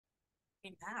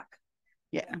Back.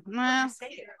 Yeah. Well,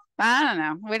 I don't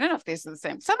know. We don't know if these are the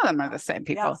same. Some of them are the same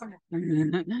people.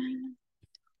 Yeah,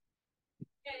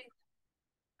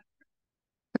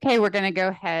 okay, we're going to go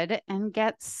ahead and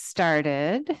get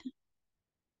started.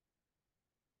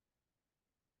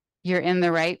 You're in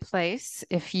the right place.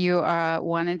 If you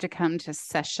wanted to come to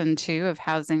session 2 of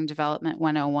Housing Development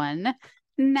 101,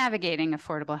 Navigating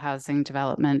Affordable Housing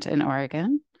Development in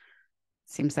Oregon.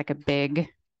 Seems like a big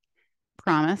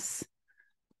promise.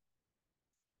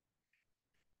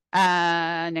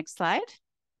 Next slide.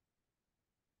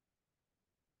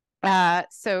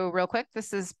 So real quick,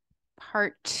 this is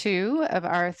part 2 of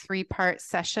our 3-part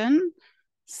session.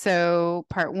 So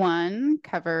part 1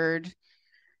 covered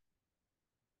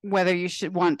whether you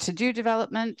should want to do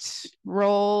development,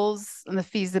 roles, and the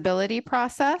feasibility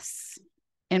process.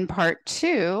 In part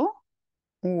 2,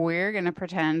 we're going to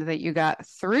pretend that you got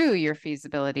through your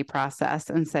feasibility process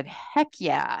and said, heck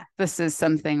yeah, this is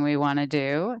something we want to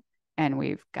do. And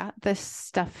we've got this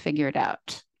stuff figured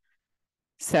out.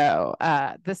 So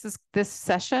this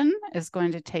session is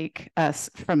going to take us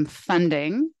from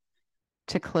funding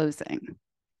to closing.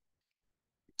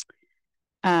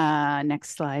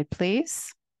 Next slide,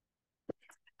 please.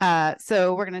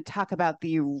 So we're going to talk about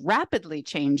the rapidly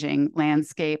changing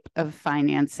landscape of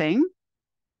financing.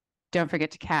 Don't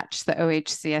forget to catch the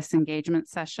OHCS engagement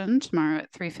session tomorrow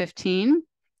at 3:15.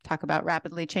 Talk about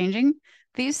rapidly changing.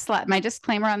 My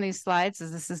disclaimer on these slides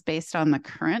is this is based on the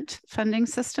current funding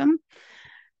system.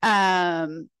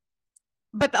 But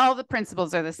all the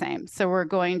principles are the same. So we're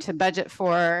going to budget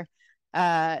for,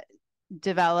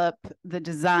 develop the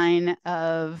design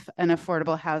of an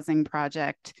affordable housing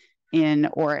project in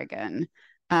Oregon.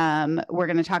 We're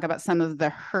going to talk about some of the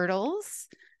hurdles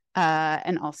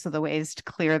and also the ways to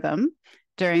clear them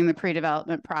during the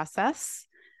pre-development process.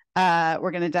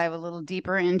 We're going to dive a little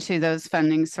deeper into those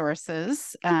funding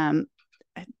sources.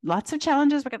 Lots of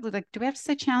challenges. We're going to, do we have to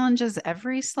say challenges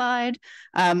every slide?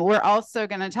 We're also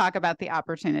going to talk about the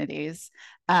opportunities.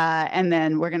 And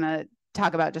then we're going to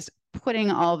talk about just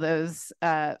putting all those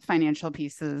financial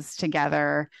pieces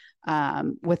together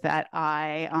with that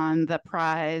eye on the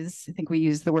prize. I think we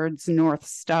used the words North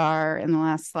Star in the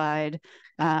last slide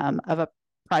of a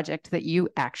project that you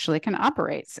actually can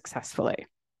operate successfully.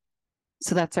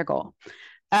 So that's our goal.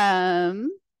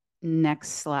 Next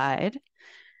slide.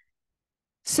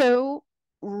 So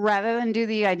rather than do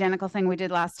the identical thing we did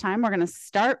last time, we're going to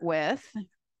start with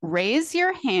raise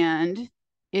your hand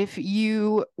if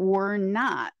you were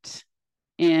not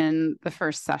in the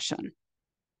first session.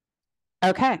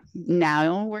 Okay,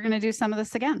 now we're going to do some of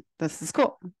this again. This is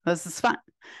cool. This is fun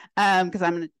because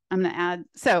I'm going to add.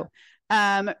 So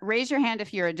raise your hand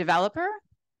if you're a developer.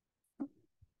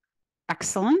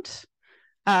 Excellent.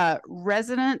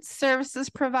 Resident services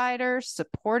provider,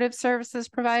 supportive services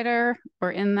provider,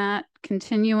 or in that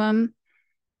continuum.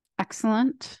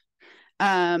 Excellent.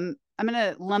 I'm going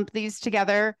to lump these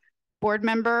together. Board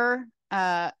member,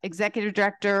 executive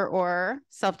director, or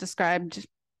self-described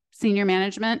senior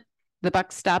management. The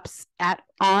buck stops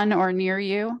on or near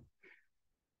you.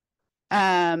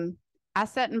 Asset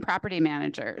and property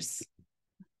managers.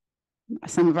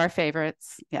 Some of our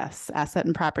favorites. Yes, asset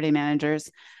and property managers.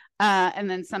 And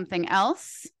then something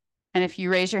else. And if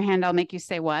you raise your hand, I'll make you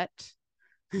say what?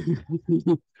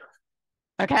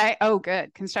 Okay. Oh,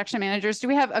 good. Construction managers. Do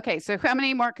we have, okay, so how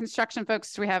many more construction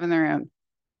folks do we have in the room?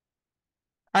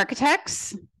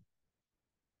 Architects?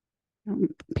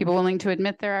 People willing to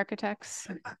admit they're architects?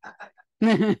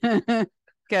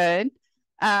 Good.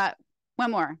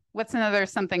 One more. What's another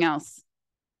something else?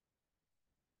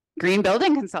 Green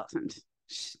building consultant.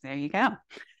 There you go.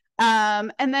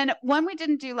 And then one we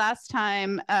didn't do last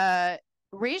time,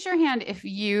 raise your hand if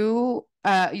you,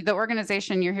 the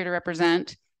organization you're here to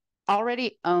represent,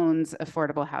 already owns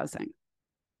affordable housing.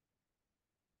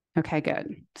 Okay,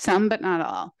 good. Some, but not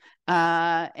all.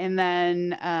 And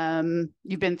then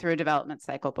you've been through a development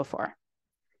cycle before.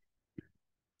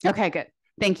 Okay, good.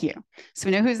 Thank you. So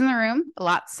we know who's in the room.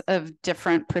 Lots of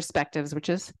different perspectives, which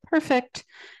is perfect.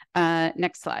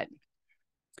 Next slide.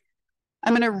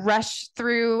 I'm going to rush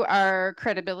through our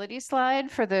credibility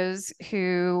slide for those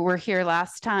who were here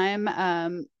last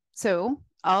time. So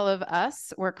all of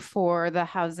us work for the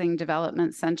Housing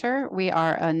Development Center. We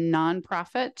are a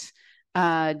nonprofit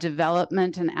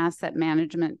development and asset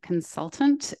management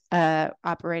consultant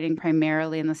operating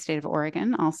primarily in the state of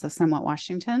Oregon, also somewhat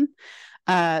Washington.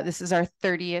 This is our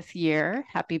 30th year.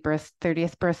 Happy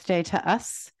 30th birthday to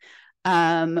us.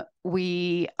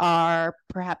 We are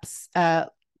perhaps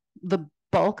the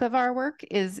bulk of our work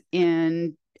is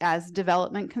as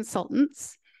development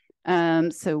consultants.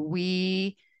 So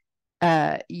we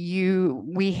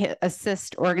we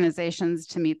assist organizations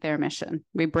to meet their mission.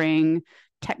 We bring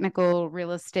technical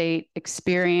real estate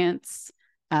experience.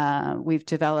 We've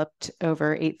developed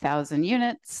over 8,000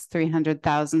 units,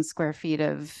 300,000 square feet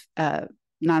of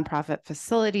nonprofit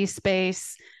facility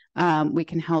space. We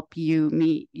can help you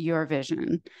meet your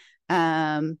vision.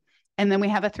 And then we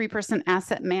have a 3-person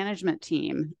asset management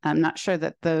team. I'm not sure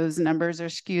that those numbers are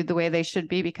skewed the way they should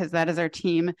be, because that is our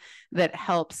team that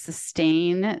helps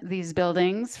sustain these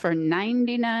buildings for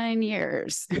 99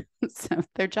 years. So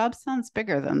their job sounds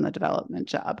bigger than the development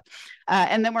job.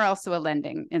 And then we're also a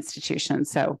lending institution.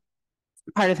 So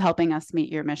part of helping us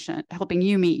meet your mission, helping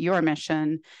you meet your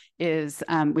mission, is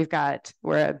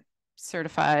we're a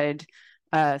certified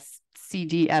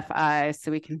CDFI, so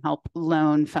we can help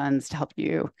loan funds to help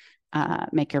you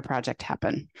make your project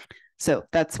happen. So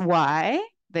that's why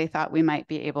they thought we might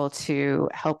be able to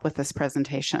help with this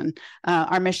presentation.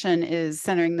 Our mission is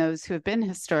centering those who have been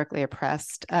historically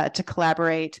oppressed to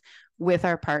collaborate with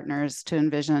our partners to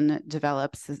envision,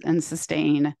 develop, and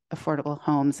sustain affordable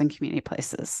homes and community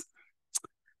places.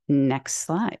 Next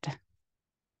slide.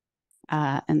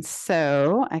 And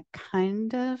so I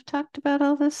kind of talked about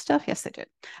all this stuff. Yes, I did.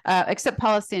 Except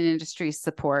policy and industry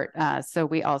support. So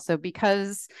we also,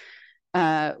 because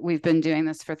we've been doing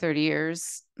this for 30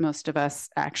 years, most of us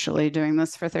actually doing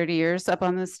this for 30 years up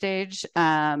on the stage,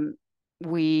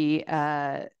 we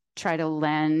try to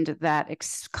lend that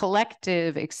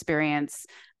collective experience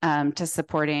to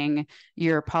supporting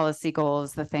your policy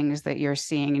goals, the things that you're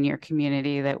seeing in your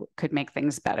community that could make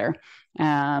things better.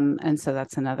 And so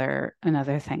that's another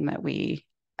thing that we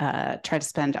try to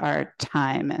spend our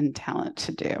time and talent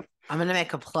to do. I'm going to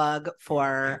make a plug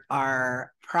for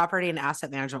our property and asset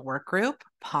management work group,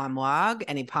 POMWOG.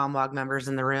 Any POMWOG members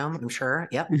in the room? I'm sure.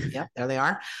 Yep, there they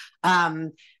are.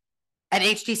 At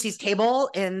HTC's table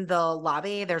in the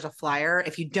lobby, there's a flyer.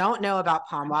 If you don't know about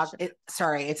POMWOG,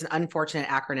 it's an unfortunate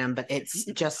acronym, but it's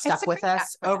just stuck with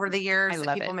us over the years.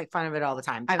 People make fun of it all the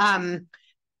time.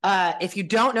 If you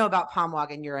don't know about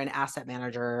POMWOG and you're an asset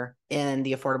manager in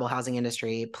the affordable housing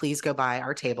industry, please go by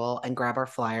our table and grab our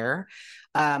flyer.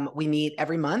 We meet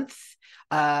every month.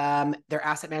 They're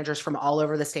asset managers from all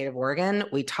over the state of Oregon.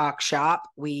 We talk shop.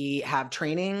 We have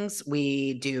trainings.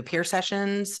 We do peer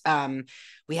sessions.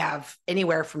 We have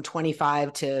anywhere from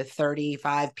 25 to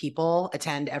 35 people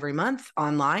attend every month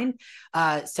online.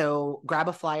 So grab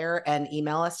a flyer and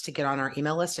email us to get on our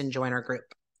email list and join our group.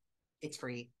 It's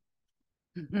free.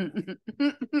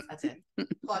 That's it.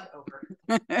 Plug over.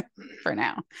 For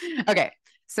now. Okay.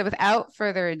 So without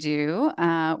further ado,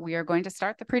 we are going to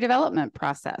start the pre-development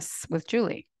process with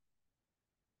Julie.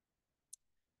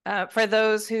 For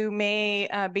those who may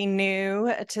be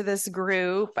new to this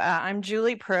group, I'm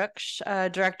Julie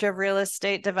Pruksh, Director of Real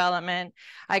Estate Development.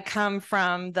 I come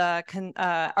from the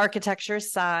architecture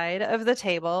side of the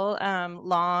table,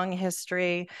 long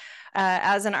history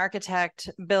as an architect,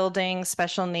 building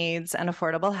special needs and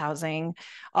affordable housing,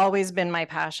 always been my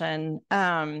passion.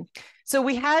 So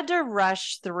we had to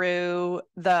rush through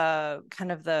the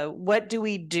what do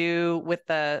we do with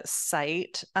the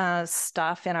site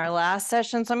stuff in our last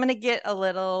session. So I'm going to get a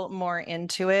little more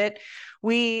into it.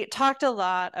 We talked a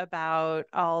lot about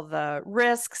all the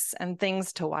risks and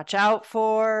things to watch out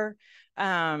for.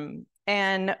 And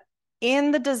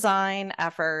in the design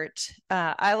effort,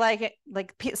 I like it,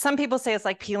 some people say it's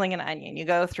like peeling an onion. You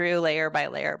go through layer by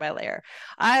layer by layer.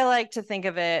 I like to think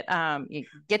of it, you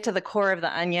get to the core of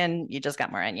the onion, you just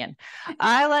got more onion.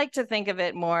 I like to think of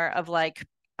it more of like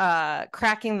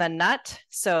cracking the nut.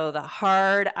 So the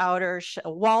hard outer,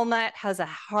 walnut has a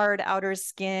hard outer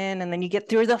skin, and then you get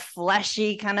through the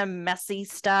fleshy kind of messy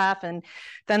stuff. And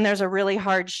then there's a really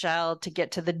hard shell to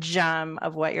get to the gem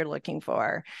of what you're looking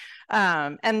for.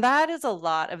 And that is a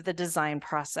lot of the design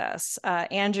process.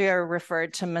 Andrea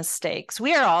referred to mistakes.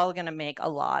 We are all going to make a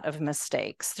lot of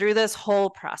mistakes through this whole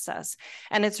process.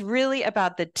 And it's really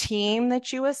about the team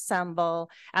that you assemble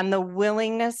and the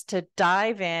willingness to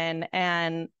dive in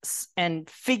and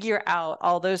figure out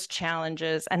all those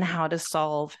challenges and how to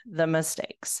solve the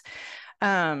mistakes.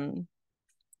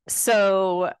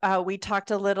 So we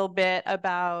talked a little bit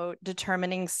about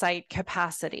determining site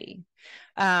capacity.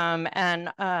 And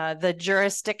the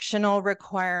jurisdictional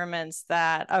requirements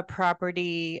that a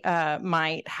property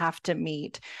might have to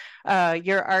meet.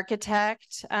 Your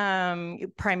architect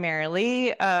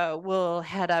primarily will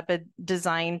head up a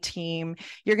design team.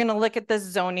 You're going to look at the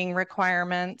zoning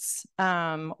requirements.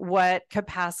 What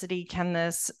capacity can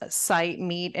this site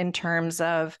meet in terms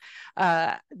of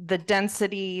the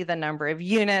density, the number of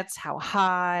units, how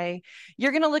high?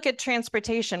 You're going to look at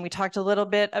transportation. We talked a little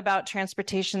bit about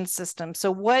transportation systems.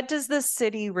 So what does the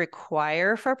city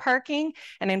require for parking?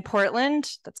 And in Portland,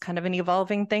 that's kind of an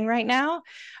evolving thing right now.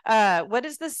 What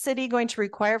is the city going to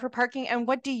require for parking, and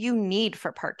what do you need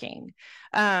for parking?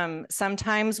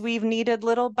 Sometimes we've needed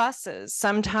little buses.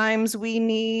 Sometimes we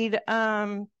need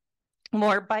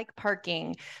more bike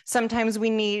parking. Sometimes we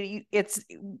need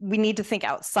to think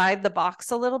outside the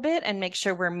box a little bit and make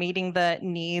sure we're meeting the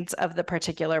needs of the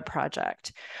particular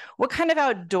project. What kind of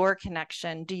outdoor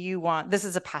connection do you want? This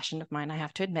is a passion of mine, I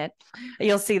have to admit.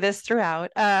 You'll see this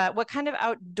throughout. What kind of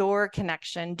outdoor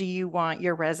connection do you want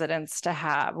your residents to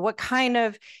have? What kind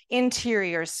of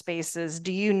interior spaces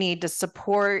do you need to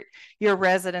support your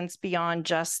residents beyond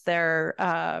just their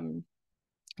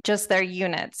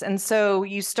units? And so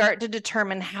you start to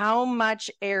determine how much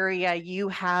area you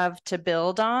have to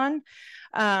build on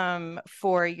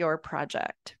for your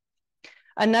project.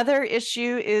 Another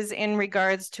issue is in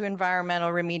regards to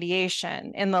environmental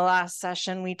remediation. In the last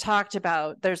session, we talked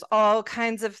about there's all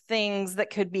kinds of things that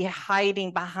could be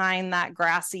hiding behind that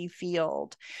grassy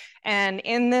field. And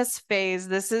in this phase,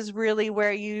 this is really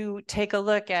where you take a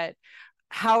look at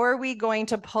how are we going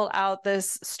to pull out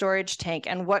this storage tank,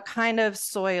 and what kind of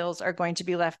soils are going to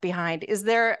be left behind? Is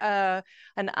there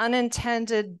an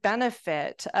unintended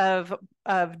benefit of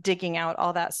digging out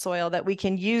all that soil that we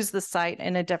can use the site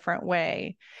in a different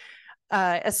way?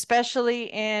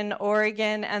 Especially in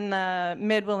Oregon and the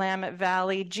Mid-Willamette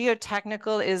Valley,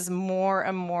 geotechnical is more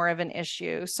and more of an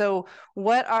issue. So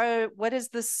what is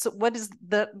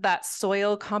that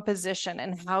soil composition,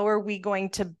 and how are we going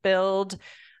to build?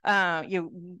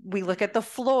 We look at the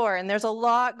floor, and there's a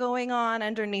lot going on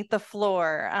underneath the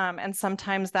floor, and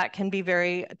sometimes that can be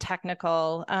very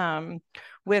technical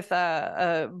with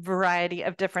a variety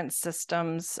of different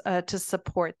systems to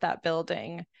support that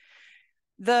building.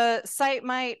 The site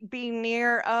might be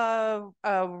near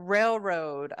a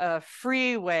railroad, a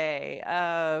freeway,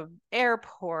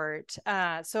 airport.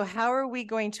 So how are we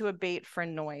going to abate for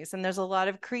noise? And there's a lot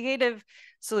of creative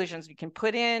solutions. You can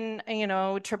put in,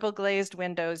 triple glazed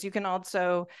windows. You can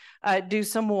also do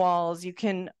some walls. You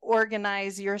can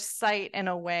organize your site in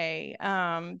a way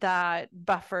that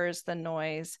buffers the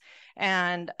noise.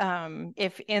 And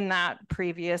if in that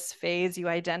previous phase you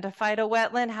identified a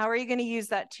wetland, how are you going to use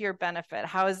that to your benefit?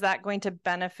 How is that going to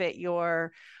benefit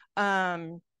your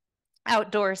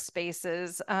outdoor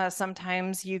spaces?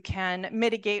 Sometimes you can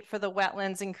mitigate for the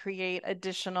wetlands and create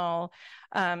additional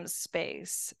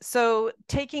space. So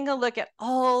taking a look at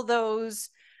all those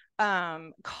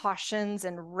cautions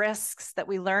and risks that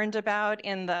we learned about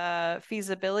in the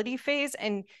feasibility phase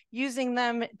and using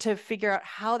them to figure out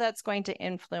how that's going to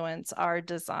influence our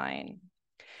design.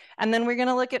 And then we're going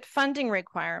to look at funding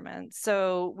requirements.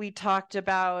 So we talked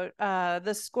about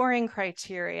the scoring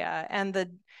criteria and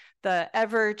the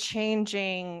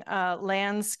ever-changing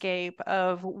landscape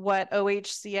of what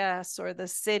OHCS or the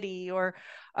city or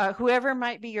whoever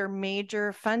might be your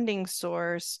major funding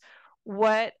source,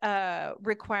 what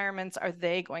requirements are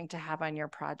they going to have on your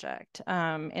project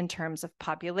in terms of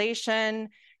population,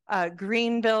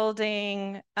 green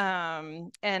building,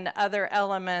 and other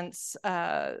elements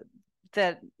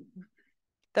that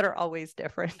are always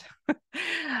different.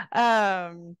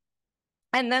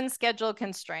 And then schedule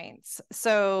constraints.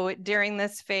 So during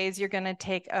this phase, you're going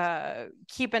to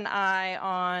keep an eye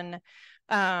on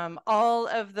all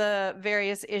of the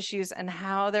various issues and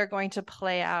how they're going to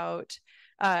play out.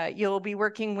 You'll be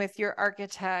working with your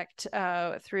architect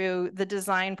through the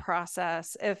design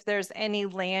process. If there's any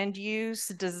land use,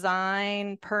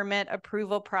 design, permit,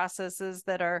 approval processes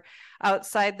that are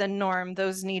outside the norm,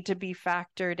 those need to be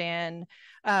factored in.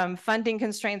 Funding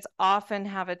constraints often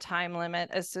have a time limit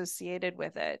associated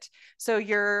with it. So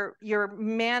you're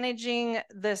managing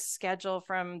this schedule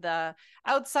from the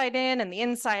outside in and the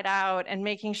inside out, and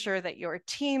making sure that your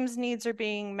team's needs are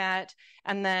being met,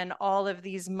 and then all of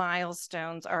these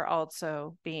milestones are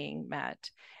also being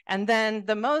met. And then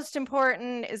the most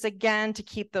important is, again, to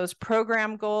keep those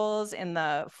program goals in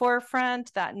the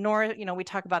forefront. That we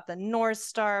talk about the North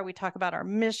Star, we talk about our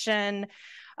mission,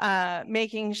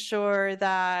 making sure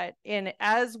that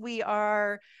as we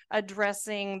are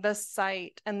addressing the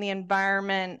site and the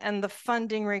environment and the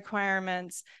funding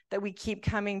requirements, that we keep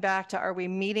coming back to, are we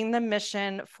meeting the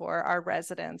mission for our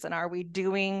residents, and are we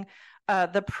doing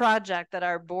the project that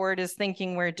our board is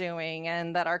thinking we're doing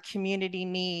and that our community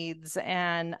needs,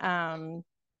 and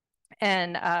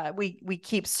we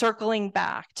keep circling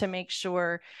back to make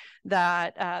sure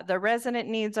that the resident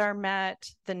needs are met,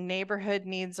 the neighborhood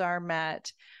needs are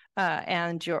met,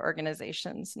 and your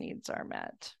organization's needs are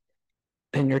met.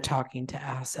 And you're talking to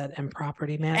asset and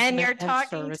property management and you're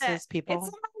talking services to people. It's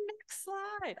in my next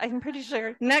slide. I'm pretty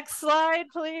sure. Next slide,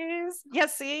 please.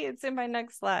 Yes, see, it's in my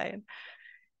next slide.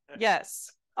 Yes,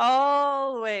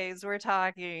 always we're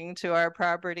talking to our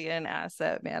property and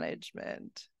asset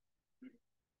management.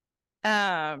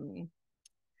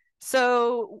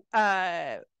 So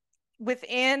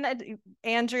within,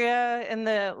 Andrea in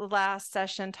the last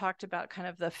session talked about kind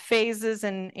of the phases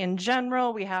in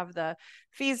general. We have the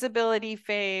feasibility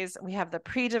phase, we have the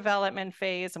pre-development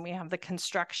phase, and we have the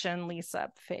construction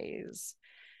lease-up phase.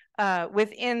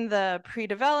 Within the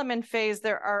pre-development phase,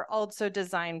 there are also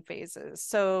design phases.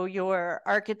 So your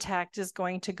architect is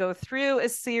going to go through a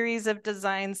series of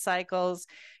design cycles,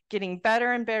 getting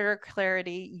better and better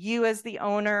clarity. You as the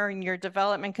owner and your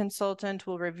development consultant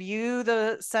will review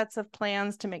the sets of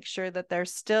plans to make sure that they're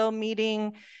still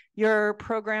meeting your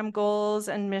program goals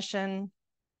and mission.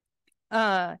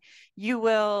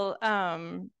 You'll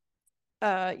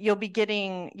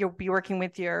be working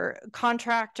with your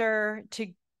contractor to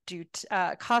do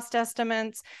cost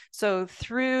estimates. So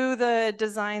through the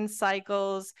design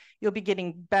cycles, you'll be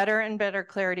getting better and better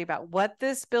clarity about what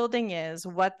this building is,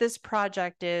 what this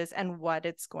project is, and what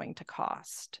it's going to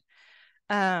cost.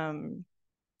 You're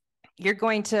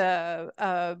going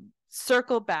to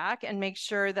circle back and make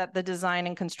sure that the design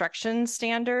and construction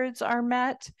standards are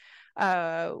met.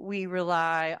 We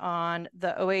rely on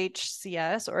the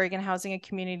OHCS, Oregon Housing and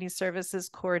Community Services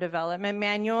Core Development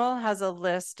Manual, has a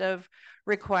list of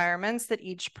requirements that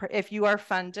if you are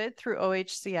funded through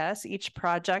OHCS, each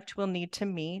project will need to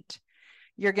meet.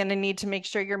 You're going to need to make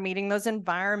sure you're meeting those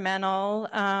environmental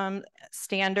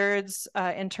standards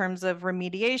in terms of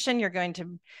remediation. You're going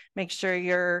to make sure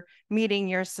you're meeting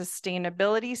your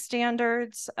sustainability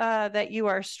standards that you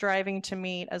are striving to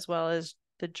meet, as well as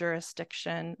the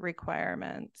jurisdiction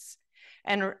requirements.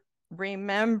 And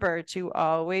remember to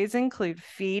always include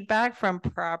feedback from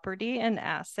property and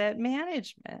asset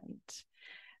management.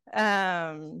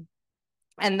 And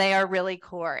they are really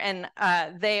core, and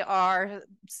they are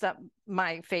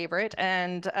my favorite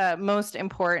and most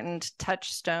important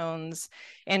touchstones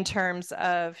in terms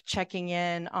of checking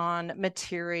in on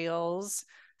materials,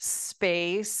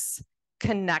 space,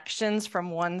 connections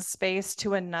from one space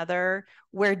to another,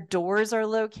 where doors are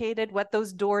located, what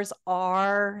those doors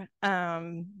are.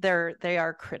 They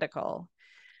are critical.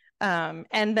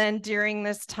 And then during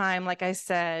this time, like I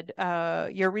said,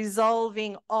 you're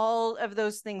resolving all of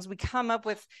those things. We come up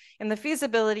with, in the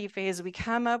feasibility phase, we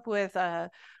come up with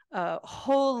a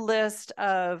whole list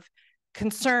of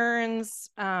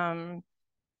concerns,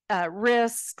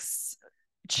 risks,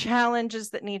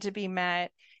 challenges that need to be met.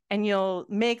 And you'll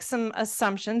make some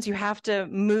assumptions. You have to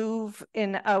move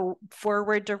in a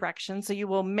forward direction. So you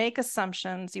will make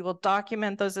assumptions, you will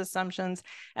document those assumptions,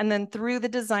 and then through the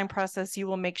design process, you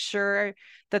will make sure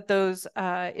that those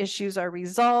issues are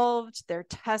resolved, they're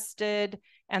tested,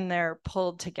 and they're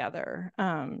pulled together.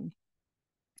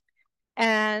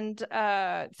 And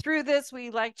through this,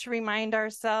 we like to remind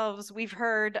ourselves, we've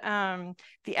heard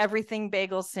the everything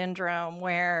bagel syndrome,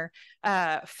 where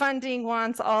funders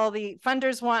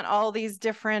want all these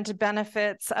different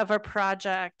benefits of a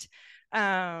project.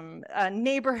 A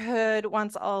neighborhood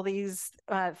wants all these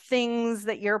things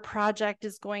that your project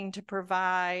is going to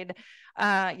provide.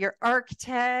 Your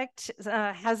architect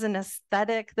has an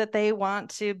aesthetic that they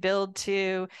want to build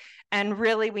to. And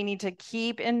really, we need to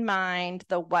keep in mind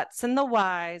the what's and the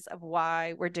whys of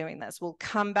why we're doing this. We'll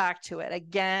come back to it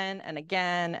again and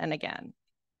again and again.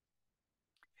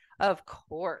 Of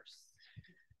course.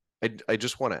 I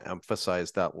just want to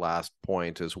emphasize that last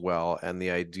point as well, and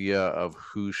the idea of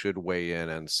who should weigh in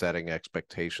and setting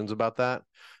expectations about that.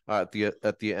 At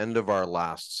the end of our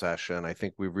last session, I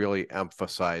think we really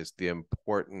emphasized the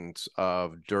importance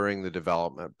of, during the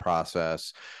development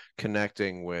process,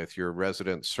 connecting with your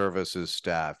resident services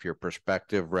staff, your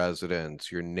prospective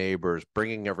residents, your neighbors,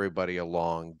 bringing everybody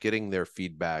along, getting their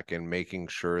feedback, and making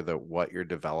sure that what you're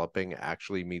developing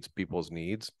actually meets people's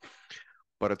needs.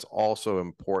 but it's also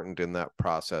important in that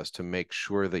process to make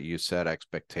sure that you set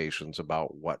expectations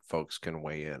about what folks can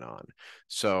weigh in on.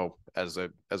 So as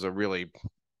a really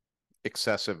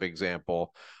excessive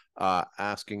example,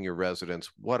 asking your residents,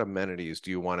 what amenities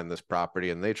do you want in this property?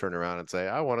 And they turn around and say,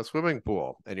 I want a swimming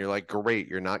pool. And you're like, great,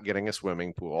 you're not getting a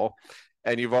swimming pool.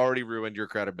 And you've already ruined your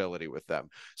credibility with them.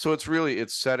 So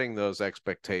it's setting those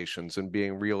expectations and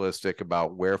being realistic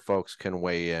about where folks can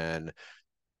weigh in,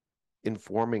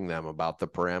 informing them about the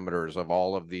parameters of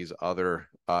all of these other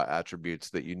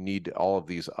attributes that you need, all of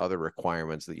these other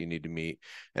requirements that you need to meet,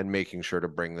 and making sure to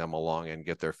bring them along and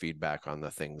get their feedback on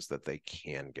the things that they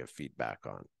can give feedback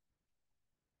on.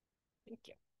 Thank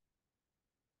you.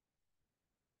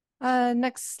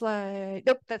 Next slide.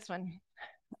 Nope, that's one.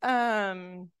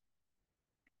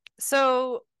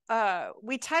 So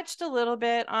we touched a little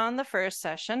bit on the first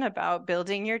session about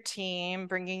building your team,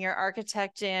 bringing your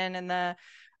architect in the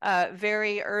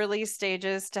very early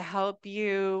stages to help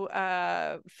you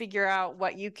figure out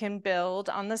what you can build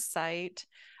on the site.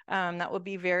 That will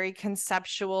be very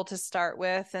conceptual to start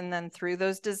with, and then through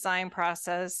those design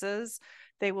processes,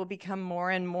 they will become more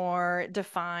and more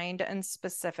defined and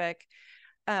specific.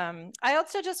 I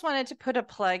also just wanted to put a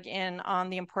plug in on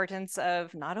the importance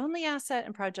of not only asset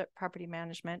and project property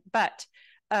management, but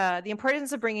the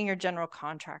importance of bringing your general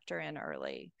contractor in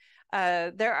early.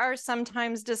 There are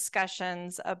sometimes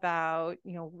discussions about,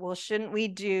 well, shouldn't we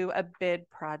do a bid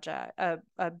project,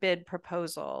 a bid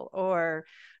proposal, or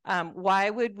why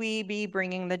would we be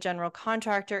bringing the general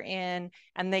contractor in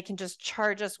and they can just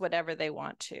charge us whatever they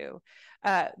want to?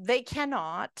 They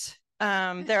cannot.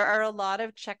 There are a lot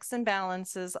of checks and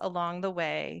balances along the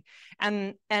way,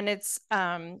 and it's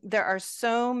there are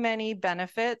so many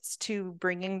benefits to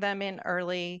bringing them in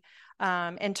early.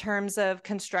 In terms of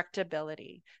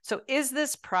constructability. So is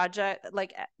this project,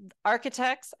 like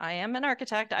architects, I am an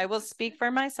architect, I will speak for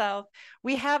myself.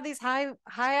 We have these high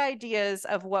ideas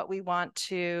of what we want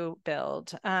to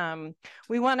build.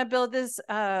 We want to build this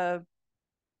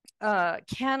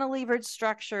cantilevered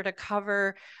structure to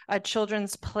cover a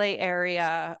children's play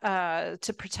area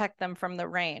to protect them from the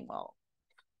rain. Well,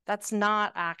 that's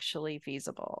not actually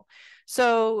feasible.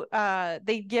 So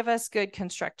they give us good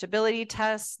constructability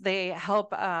tests. They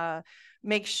help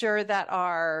make sure that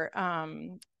our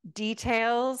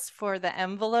details for the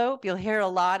envelope, you'll hear a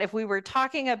lot. If we were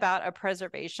talking about a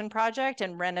preservation project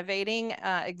and renovating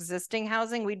existing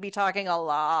housing, we'd be talking a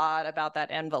lot about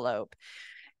that envelope.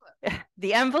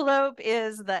 The envelope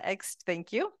is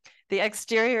thank you, the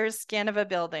exterior skin of a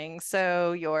building.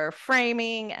 So your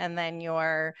framing and then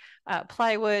your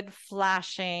plywood,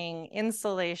 flashing,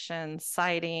 insulation,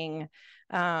 siding.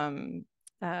 Through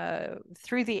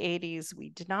the 80s,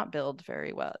 we did not build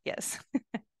very well. Yes.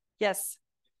 Yes.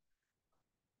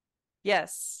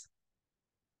 Yes.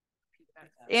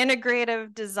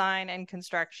 Integrative design and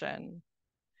construction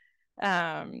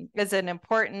is an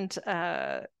important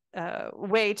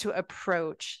way to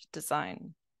approach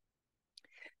design.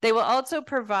 They will also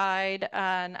provide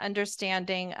an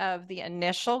understanding of the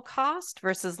initial cost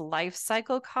versus life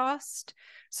cycle cost.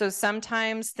 So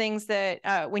sometimes things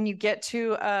that when you get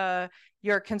to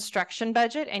your construction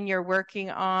budget and you're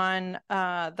working on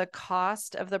the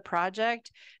cost of the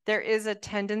project, there is a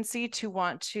tendency to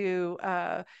want to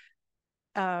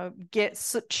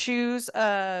choose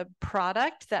a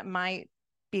product that might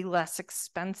be less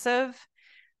expensive,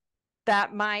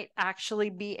 that might actually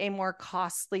be a more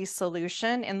costly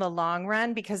solution in the long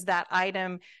run because that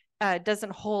item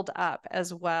doesn't hold up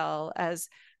as well as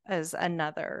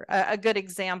another. A good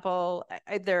example,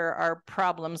 there are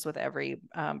problems with every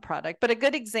product, but a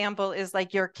good example is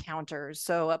like your counters.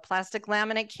 So a plastic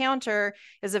laminate counter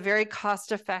is a very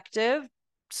cost-effective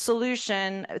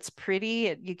solution. It's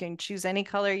pretty, you can choose any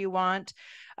color you want,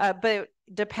 but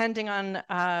depending on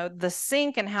the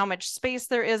sink and how much space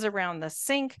there is around the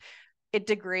sink,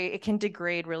 it can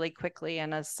degrade really quickly,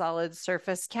 and a solid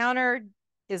surface counter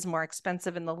is more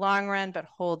expensive in the long run, but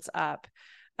holds up.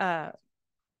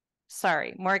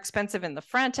 More expensive in the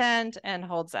front end and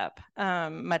holds up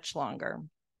much longer.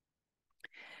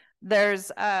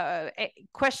 There's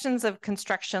questions of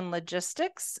construction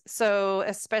logistics. So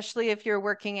especially if you're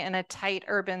working in a tight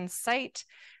urban site,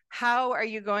 how are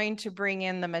you going to bring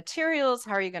in the materials?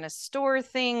 How are you going to store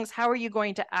things? How are you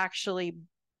going to actually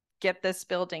get this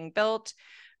building built?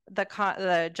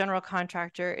 The general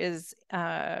contractor is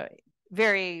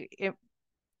very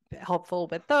helpful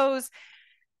with those.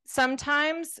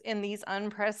 Sometimes in these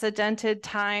unprecedented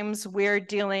times, we're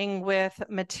dealing with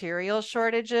material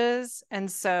shortages. And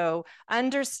so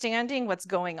understanding what's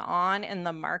going on in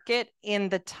the market in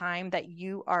the time that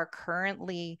you are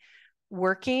currently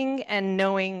working and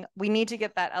knowing we need to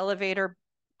get that elevator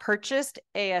purchased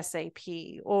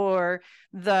ASAP, or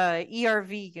the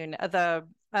ERV unit, the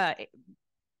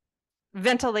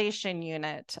ventilation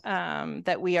unit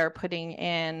that we are putting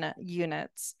in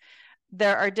units.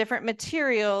 There are different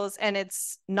materials, and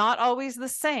it's not always the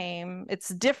same. It's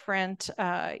different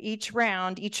each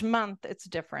round, each month it's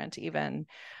different even.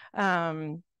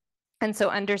 And so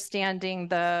understanding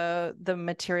the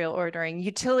material ordering,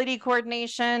 utility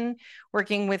coordination,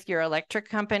 working with your electric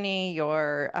company,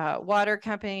 your water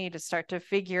company to start to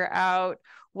figure out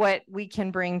what we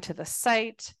can bring to the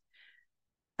site.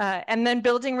 And then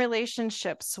building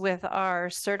relationships with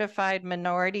our certified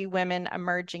minority, women,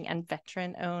 emerging, and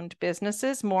veteran-owned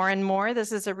businesses. More and more,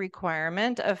 this is a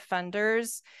requirement of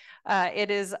funders.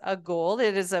 It is a goal.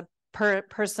 It is a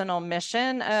personal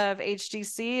mission of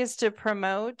HDC is to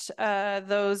promote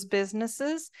those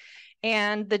businesses.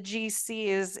 And the GC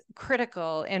is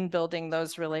critical in building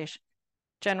those relations.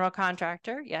 General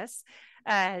contractor, yes.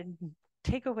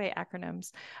 Take away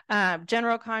acronyms.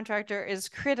 General contractor is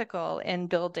critical in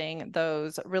building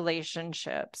those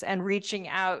relationships and reaching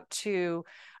out to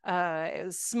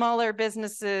smaller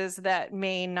businesses that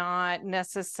may not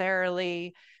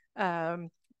necessarily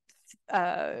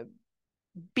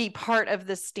be part of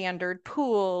the standard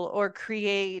pool or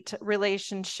create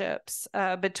relationships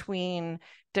between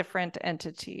different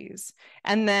entities.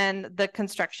 And then the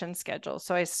construction schedule.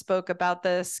 So I spoke about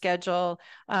the schedule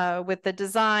with the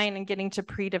design and getting to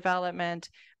pre-development,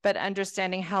 but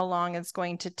understanding how long it's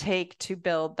going to take to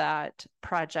build that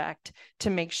project to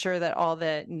make sure that all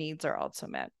the needs are also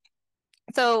met.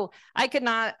 So I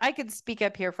could speak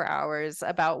up here for hours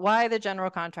about why the general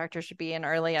contractor should be in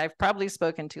early. I've probably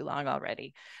spoken too long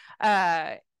already.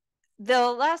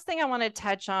 The last thing I want to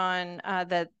touch on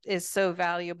that is so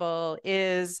valuable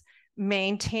is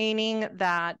maintaining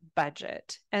that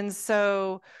budget. And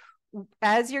so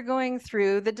as you're going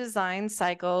through the design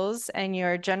cycles and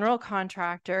your general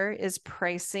contractor is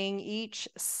pricing each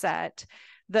set,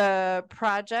 the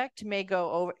project may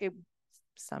go over, it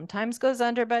sometimes goes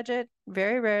under budget,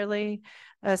 very rarely.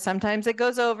 Sometimes it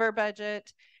goes over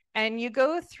budget. And you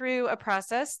go through a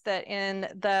process that in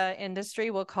the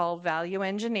industry we'll call value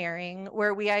engineering,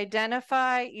 where we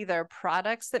identify either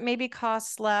products that maybe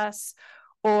cost less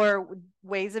or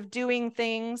ways of doing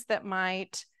things that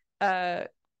might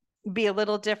be a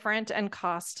little different and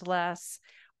cost less,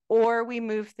 or we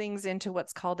move things into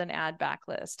what's called an add back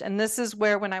list. And this is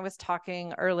where, when I was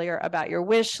talking earlier about your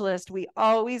wish list, we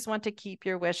always want to keep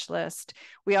your wish list.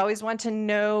 We always want to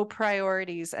know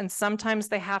priorities. And sometimes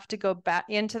they have to go back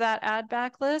into that add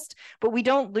back list, but we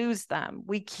don't lose them.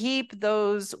 We keep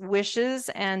those wishes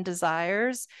and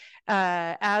desires.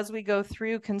 As we go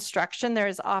through construction,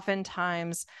 there's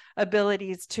oftentimes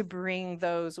abilities to bring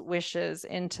those wishes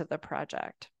into the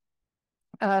project.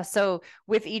 So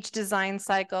with each design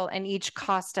cycle and each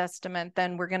cost estimate,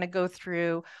 then we're going to go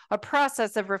through a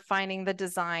process of refining the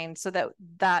design so that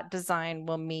that design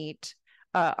will meet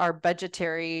our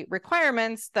budgetary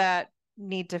requirements that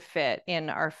need to fit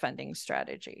in our funding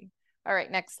strategy. All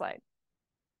right, next slide.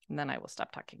 And then I will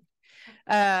stop talking.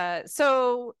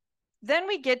 So then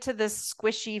we get to this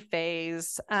squishy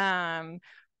phase.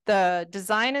 The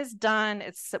design is done.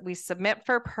 We submit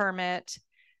for permit.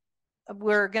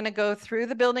 We're going to go through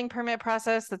the building permit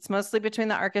process that's mostly between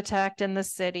the architect and the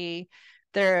city.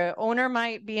 The owner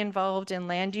might be involved in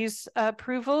land use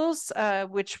approvals,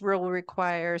 which will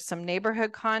require some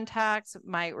neighborhood contacts,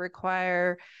 might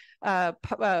require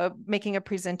making a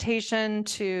presentation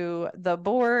to the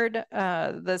board,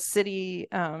 the city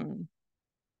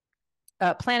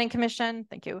planning commission.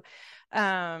 Thank you.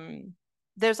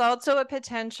 There's also a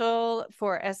potential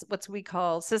for what we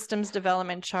call systems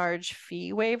development charge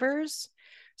fee waivers.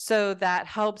 So that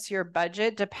helps your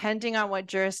budget depending on what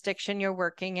jurisdiction you're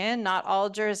working in. Not all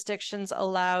jurisdictions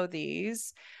allow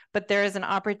these, but there is an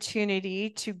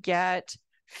opportunity to get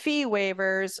fee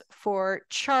waivers for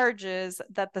charges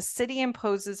that the city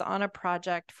imposes on a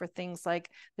project for things like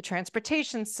the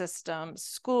transportation system,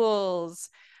 schools,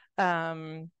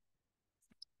 water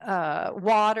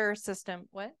system.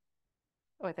 What?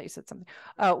 Oh, I thought you said something.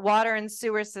 Water and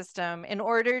sewer system. In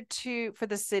order for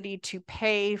the city to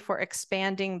pay for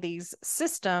expanding these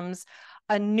systems,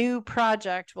 a new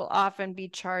project will often be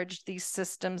charged these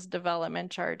systems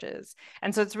development charges.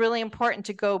 And so it's really important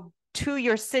to go to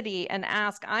your city and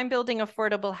ask, I'm building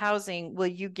affordable housing, will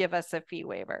you give us a fee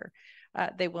waiver?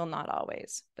 They will not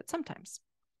always, but sometimes.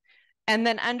 And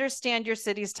then understand your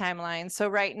city's timeline. So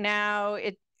right now,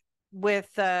 with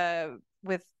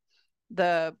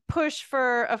the push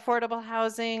for affordable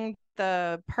housing,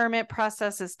 the permit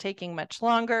process is taking much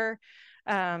longer.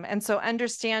 And so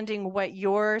understanding what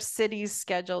your city's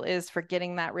schedule is for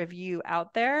getting that review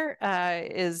out there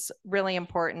is really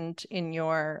important in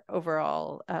your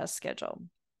overall schedule.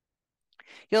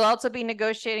 You'll also be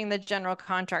negotiating the general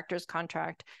contractor's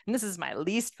contract. And this is my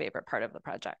least favorite part of the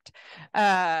project.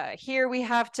 Here we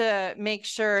have to make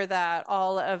sure that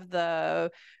all of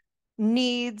the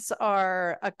needs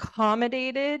are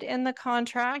accommodated in the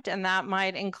contract, and that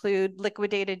might include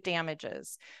liquidated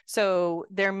damages. So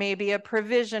there may be a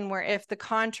provision where if the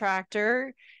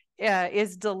contractor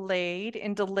is delayed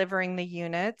in delivering the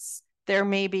units, there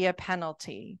may be a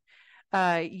penalty.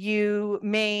 You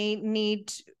may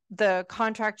need, the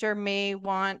contractor may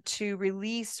want to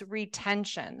release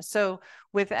retention. So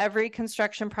with every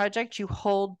construction project, you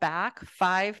hold back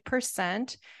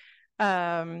 5%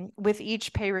 with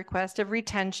each pay request of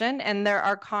retention. And there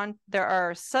are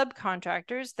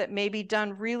subcontractors that may be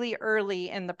done really early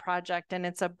in the project, and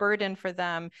it's a burden for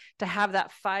them to have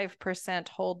that 5%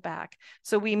 hold back.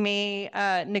 So we may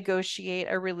negotiate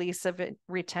a release of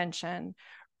retention.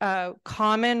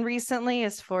 Common recently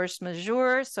is force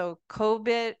majeure. So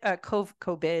COVID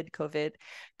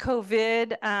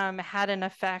had an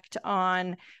effect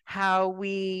on how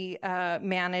we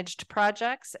managed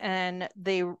projects, and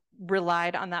they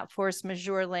relied on that force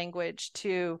majeure language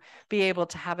to be able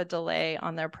to have a delay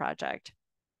on their project.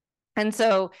 And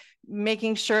so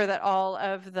making sure that all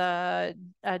of the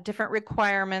different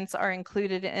requirements are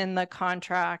included in the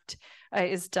contract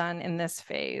is done in this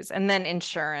phase. And then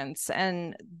insurance,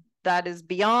 and that is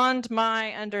beyond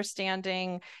my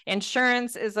understanding.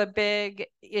 Insurance is a big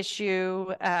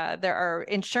issue. There are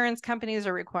insurance companies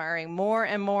are requiring more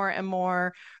and more and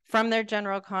more from their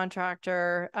general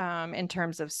contractor in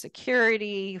terms of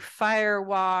security, fire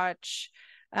watch,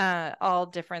 all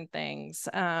different things.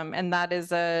 And that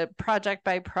is a project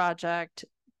by project,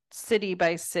 city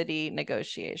by city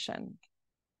negotiation.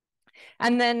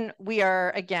 And then we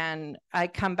are, again, I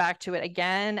come back to it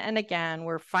again and again,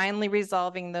 we're finally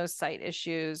resolving those site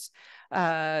issues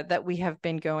that we have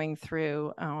been going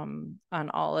through on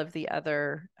all of the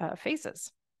other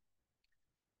phases.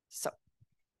 So.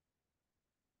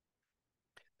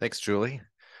 Thanks, Julie.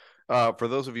 For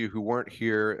those of you who weren't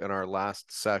here in our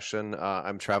last session,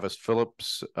 I'm Travis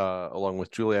Phillips. Along with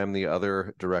Julie, I'm the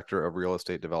other Director of Real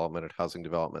Estate Development at Housing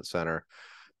Development Center,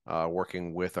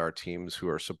 working with our teams who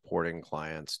are supporting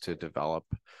clients to develop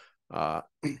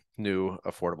new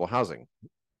affordable housing.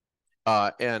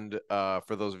 And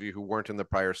for those of you who weren't in the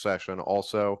prior session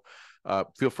also,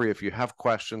 feel free, if you have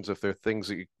questions, if there are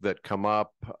things that come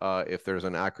up, if there's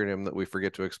an acronym that we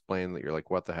forget to explain that you're like,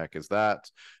 what the heck is that?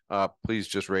 Please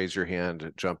just raise your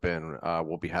hand, jump in.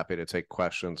 We'll be happy to take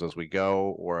questions as we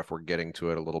go, or if we're getting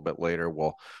to it a little bit later,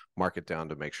 we'll mark it down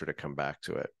to make sure to come back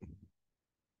to it.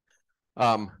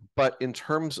 But in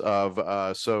terms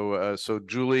of, so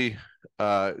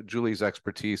Julie's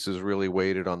expertise is really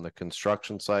weighted on the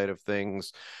construction side of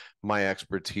things. My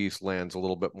expertise lands a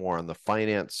little bit more on the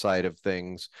finance side of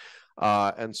things.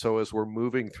 And so as we're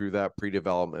moving through that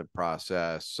pre-development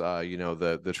process, you know,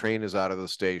 the train is out of the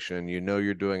station, you know,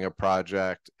 you're doing a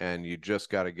project and you just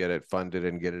got to get it funded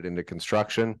and get it into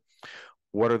construction.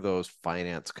 What are those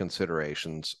finance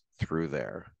considerations through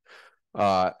there?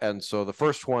 And so the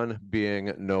first one being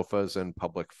NOFAs and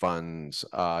public funds.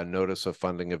 Notice of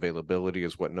funding availability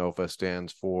is what NOFA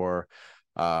stands for.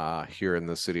 Here in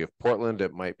the city of Portland,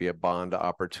 it might be a bond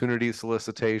opportunity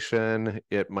solicitation.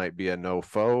 It might be a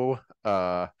NOFO,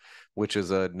 which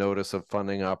is a notice of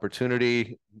funding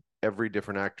opportunity. Every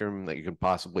different acronym that you can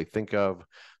possibly think of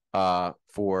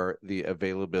for the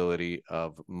availability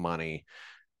of money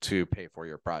to pay for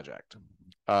your project.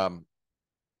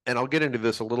 And I'll get into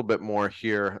this a little bit more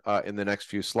here in the next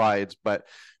few slides, but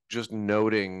just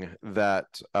noting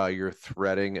that you're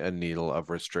threading a needle of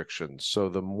restrictions. So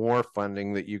the more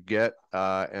funding that you get,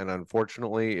 and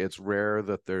unfortunately, it's rare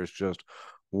that there's just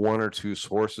one or two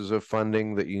sources of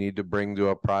funding that you need to bring to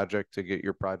a project to get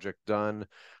your project done.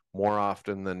 More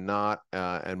often than not,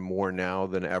 and more now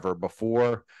than ever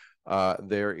before,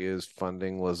 there is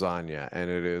funding lasagna, and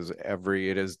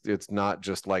it's not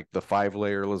just like the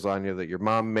 5-layer lasagna that your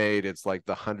mom made. It's like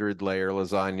the 100-layer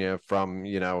lasagna from,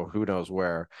 you know, who knows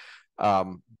where.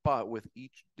 But with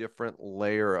each different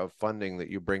layer of funding that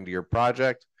you bring to your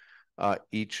project,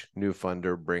 each new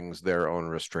funder brings their own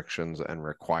restrictions and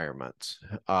requirements.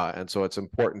 And so it's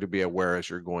important to be aware as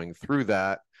you're going through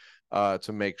that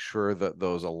to make sure that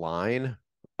those align.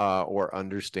 Or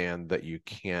understand that you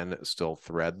can still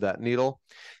thread that needle,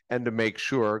 and to make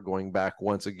sure, going back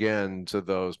once again to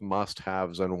those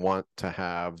must-haves and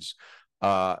want-to-haves,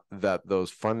 that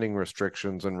those funding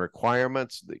restrictions and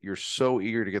requirements, that you're so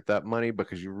eager to get that money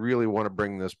because you really want to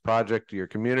bring this project to your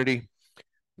community,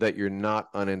 that you're not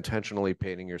unintentionally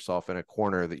painting yourself in a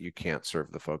corner that you can't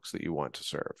serve the folks that you want to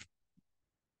serve.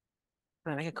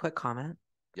 Can I make a quick comment?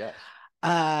 Yes.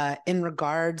 In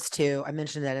regards to, I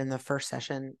mentioned that in the first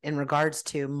session, in regards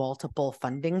to multiple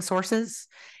funding sources,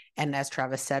 and as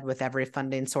Travis said, with every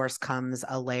funding source comes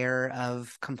a layer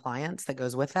of compliance that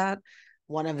goes with that.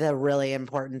 One of the really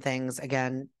important things,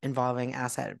 again, involving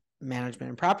asset management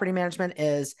and property management,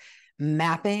 is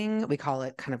mapping. We call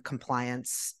it kind of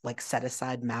compliance, like set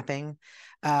aside mapping.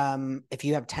 If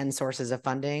you have 10 sources of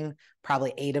funding,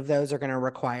 probably 8 of those are going to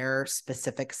require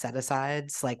specific set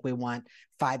asides. Like we want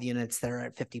 5 units that are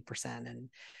at 50% and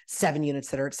 7 units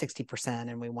that are at 60%,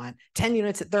 and we want 10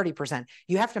 units at 30%.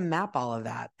 You have to map all of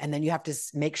that. And then you have to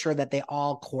make sure that they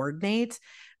all coordinate,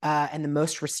 and the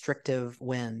most restrictive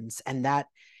wins. And that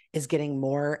is getting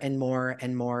more and more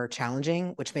and more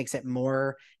challenging, which makes it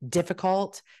more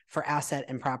difficult for asset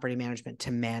and property management to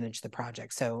manage the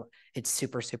project. So it's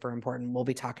super, super important. We'll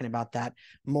be talking about that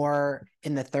more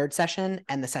in the 3rd session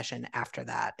and the session after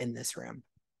that in this room.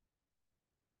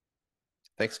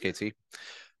 Thanks, Casey.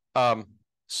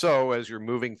 So as you're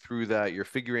moving through that, you're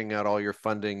figuring out all your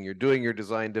funding, you're doing your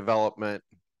design development,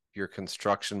 your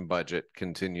construction budget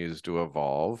continues to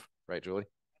evolve, right, Julie?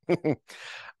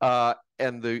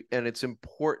 And it's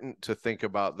important to think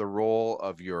about the role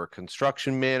of your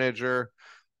construction manager,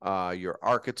 your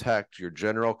architect, your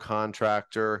general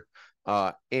contractor,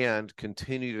 and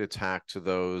continue to tack to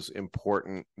those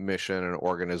important mission and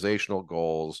organizational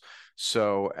goals.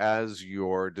 So as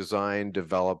your design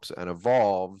develops and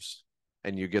evolves,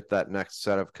 and you get that next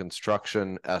set of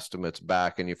construction estimates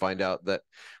back, and you find out that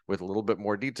with a little bit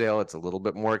more detail, it's a little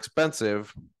bit more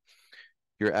expensive,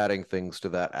 you're adding things to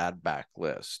that add back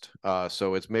list.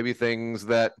 So it's maybe things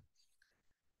that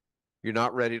you're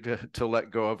not ready to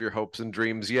let go of your hopes and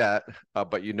dreams yet,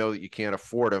 but you know that you can't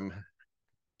afford them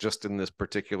just in this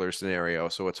particular scenario.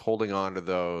 So it's holding on to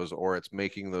those, or it's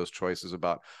making those choices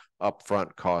about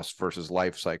upfront costs versus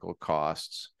life cycle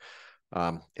costs.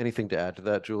 Anything to add to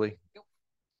that, Julie? Nope.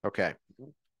 Okay.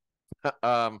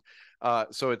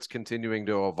 So it's continuing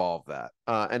to evolve that.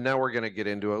 And now we're going to get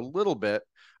into a little bit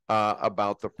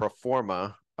about the pro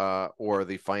forma or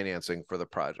the financing for the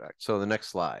project. So the next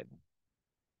slide.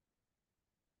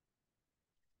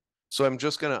 So I'm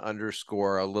just going to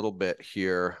underscore a little bit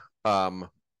here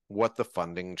what the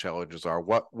funding challenges are,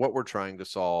 what we're trying to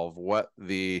solve, what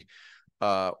the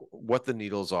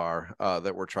needles are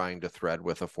that we're trying to thread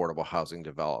with affordable housing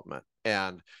development.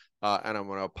 And I'm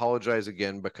going to apologize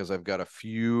again because I've got a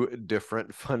few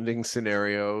different funding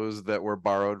scenarios that were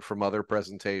borrowed from other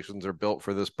presentations or built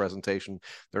for this presentation.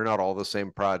 They're not all the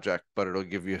same project, but it'll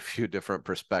give you a few different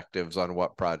perspectives on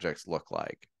what projects look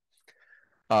like.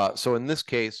 So in this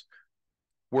case,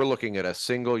 we're looking at a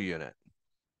single unit.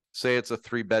 Say it's a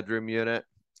 3-bedroom unit.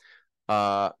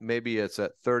 Maybe it's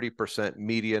at 30%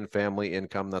 median family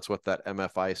income. That's what that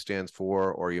MFI stands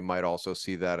for, or you might also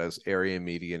see that as area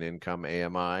median income,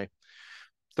 AMI.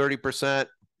 30%,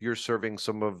 you're serving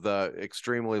some of the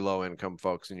extremely low income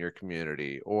folks in your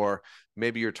community, or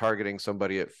maybe you're targeting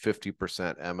somebody at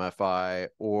 50% MFI,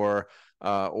 or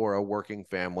a working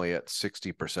family at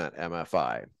 60%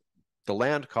 MFI. The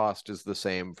land cost is the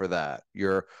same for that.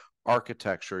 Your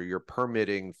architecture, your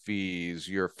permitting fees,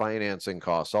 your financing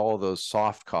costs, all of those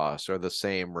soft costs are the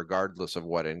same regardless of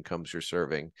what incomes you're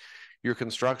serving. Your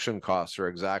construction costs are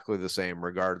exactly the same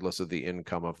regardless of the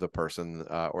income of the person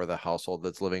or the household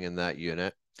that's living in that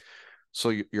unit.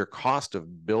 So your cost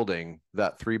of building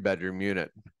that 3-bedroom unit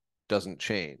doesn't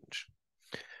change.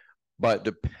 But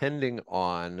depending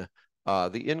on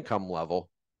the income level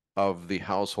of the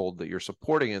household that you're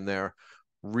supporting in there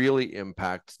really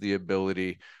impacts the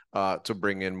ability to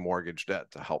bring in mortgage debt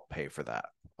to help pay for that.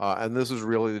 And this is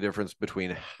really the difference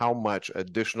between how much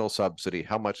additional subsidy,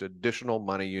 how much additional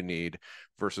money you need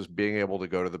versus being able to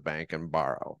go to the bank and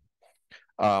borrow.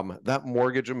 That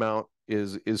mortgage amount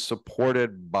is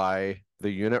supported by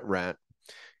the unit rent.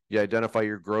 You identify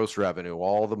your gross revenue,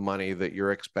 all the money that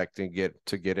you're expecting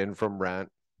to get in from rent,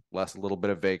 less a little bit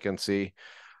of vacancy,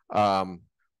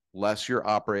 less your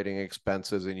operating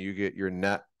expenses, and you get your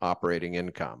net operating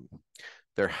income.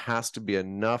 There has to be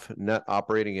enough net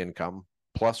operating income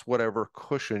plus whatever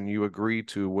cushion you agree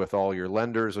to with all your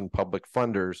lenders and public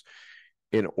funders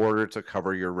in order to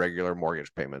cover your regular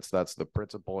mortgage payments. That's the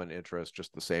principal and interest,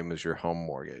 just the same as your home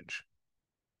mortgage.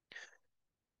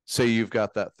 Say you've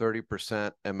got that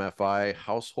 30% MFI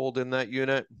household in that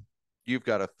unit, you've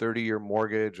got a 30-year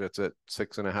mortgage that's at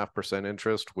 6.5%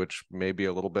 interest, which may be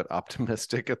a little bit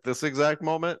optimistic at this exact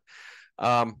moment.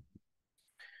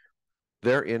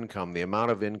 Their income, the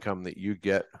amount of income that you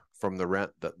get from the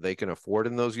rent that they can afford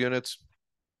in those units,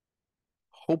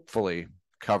 hopefully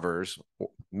covers,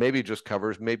 maybe just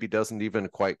covers, maybe doesn't even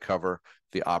quite cover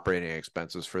the operating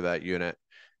expenses for that unit.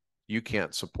 You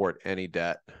can't support any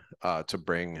debt to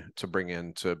bring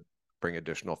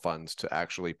additional funds to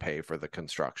actually pay for the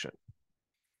construction.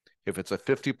 If it's a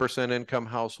 50% income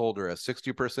household or a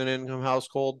 60% income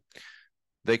household,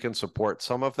 they can support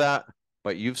some of that,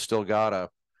 but you've still got a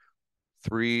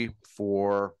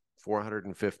 $450,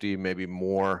 maybe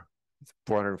more,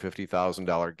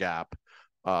 $450,000 gap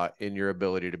in your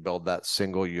ability to build that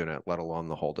single unit, let alone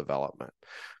the whole development.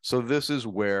 So this is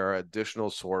where additional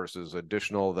sources,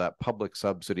 that public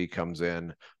subsidy comes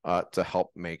in to help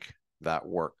make that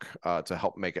work, to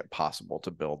help make it possible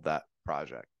to build that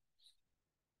project.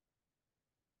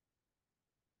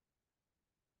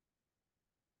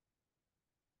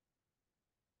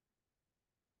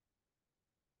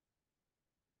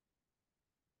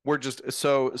 We're just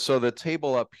so the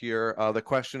table up here, the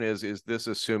question is this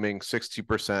assuming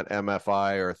 60%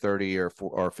 MFI or 30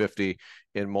 or 50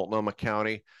 in Multnomah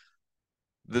County?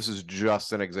 This is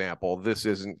just an example. This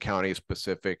isn't county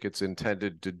specific. It's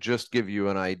intended to just give you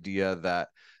an idea that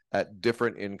at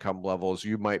different income levels,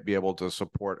 you might be able to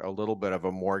support a little bit of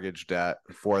a mortgage debt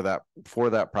for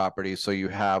that property. So you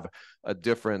have a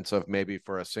difference of maybe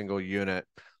for a single unit,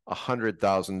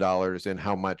 $100,000 in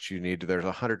how much you need. There's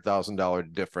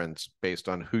 $100,000 difference based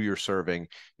on who you're serving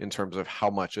in terms of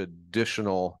how much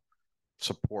additional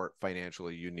support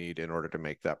financially you need in order to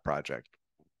make that project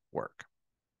work.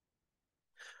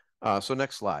 So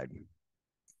next slide.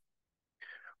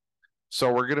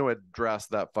 So we're going to address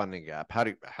that funding gap. How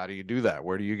do you do that?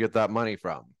 Where do you get that money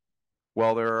from?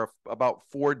 Well, there are about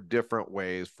 4 different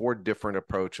ways, 4 different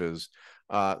approaches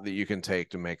that you can take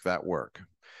to make that work.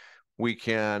 We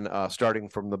can, starting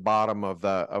from the bottom of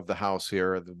the house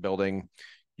here, the building,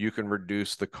 you can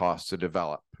reduce the cost to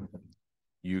develop.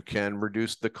 You can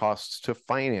reduce the costs to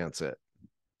finance it.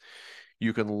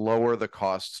 You can lower the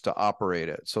costs to operate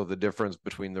it. So the difference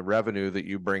between the revenue that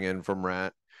you bring in from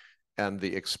rent and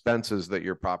the expenses that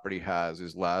your property has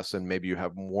is less, and maybe you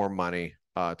have more money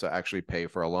to actually pay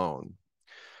for a loan.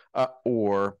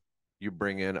 Or you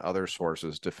bring in other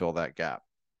sources to fill that gap.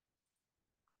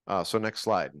 So next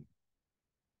slide.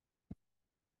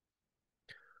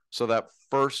 So that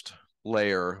first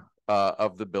layer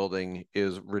of the building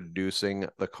is reducing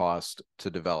the cost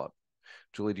to develop.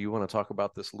 Julie, do you want to talk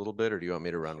about this a little bit, or do you want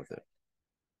me to run with it?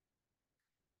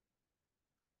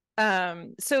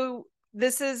 So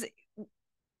this is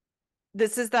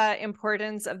the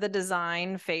importance of the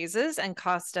design phases and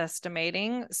cost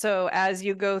estimating. So as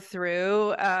you go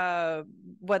through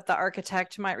what the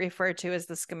architect might refer to as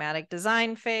the schematic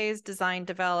design phase, design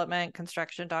development,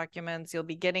 construction documents, you'll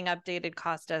be getting updated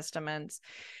cost estimates,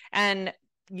 and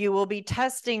you will be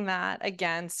testing that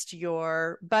against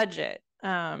your budget.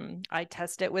 I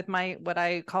test it with what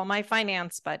I call my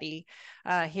finance buddy.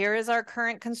 Here is our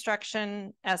current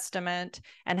construction estimate,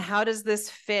 and how does this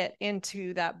fit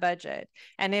into that budget?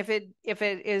 And if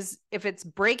it's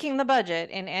breaking the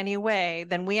budget in any way,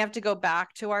 then we have to go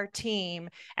back to our team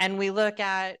and we look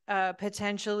at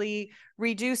potentially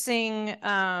reducing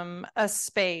a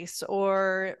space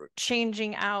or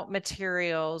changing out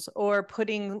materials or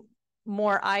putting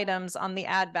more items on the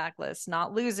add back list,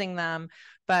 not losing them,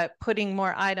 but putting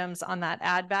more items on that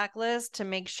add back list to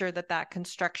make sure that that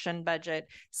construction budget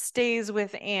stays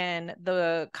within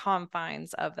the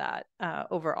confines of that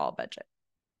overall budget.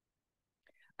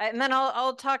 And then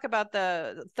I'll talk about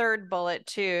the third bullet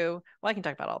too. Well, I can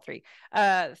talk about all 3.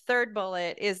 Third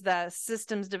bullet is the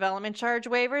systems development charge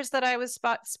waivers that I was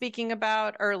speaking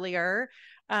about earlier.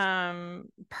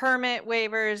 Permit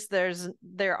waivers,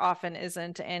 there often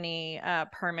isn't any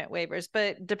permit waivers,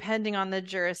 but depending on the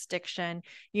jurisdiction,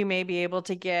 you may be able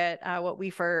to get what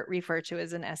we refer to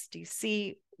as an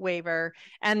SDC waiver,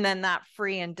 and then that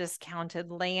free and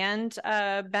discounted land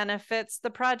benefits the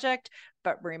project.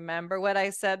 But remember what I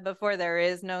said before, there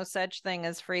is no such thing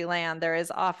as free land. There is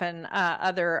often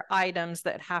other items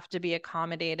that have to be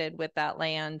accommodated with that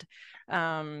land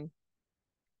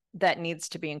that needs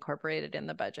to be incorporated in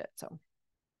the budget. So,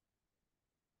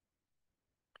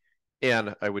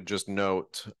 and I would just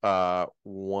note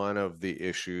one of the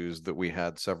issues that we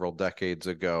had several decades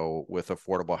ago with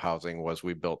affordable housing was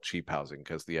we built cheap housing,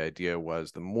 because the idea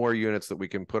was the more units that we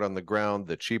can put on the ground,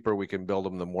 the cheaper we can build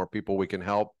them, the more people we can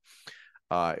help.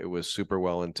 It was super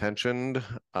well intentioned,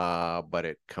 but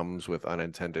it comes with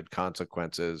unintended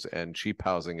consequences, and cheap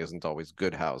housing isn't always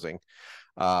good housing.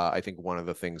 I think one of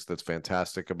the things that's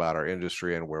fantastic about our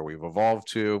industry and where we've evolved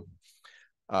to,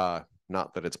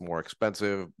 not that it's more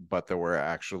expensive, but that we're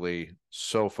actually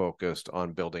so focused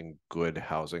on building good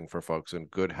housing for folks,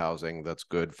 and good housing that's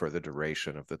good for the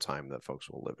duration of the time that folks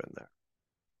will live in there.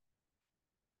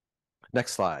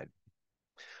 Next slide.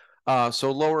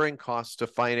 So lowering costs to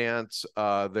finance,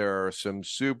 there are some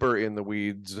super in the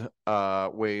weeds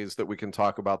ways that we can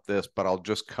talk about this, but I'll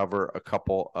just cover a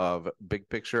couple of big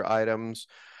picture items.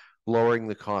 Lowering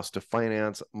the cost to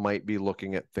finance might be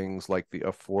looking at things like the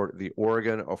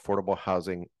Oregon Affordable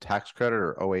Housing Tax Credit,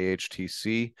 or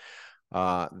OAHTC.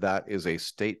 That is a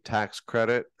state tax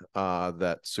credit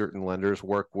that certain lenders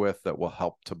work with that will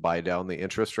help to buy down the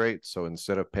interest rate. So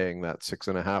instead of paying that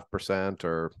 6.5%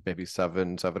 or maybe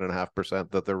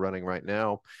 7.5% that they're running right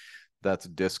now, that's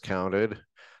discounted.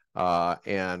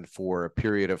 And for a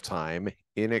period of time,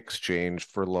 in exchange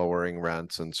for lowering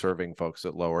rents and serving folks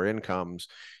at lower incomes,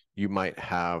 you might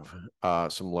have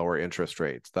some lower interest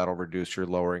rates. That'll reduce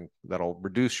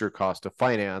your cost of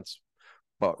finance.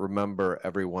 But remember,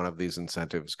 every one of these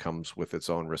incentives comes with its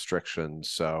own restrictions.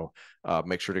 So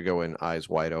make sure to go in eyes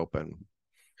wide open.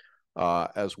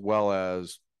 As well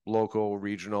as local,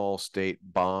 regional, state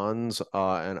bonds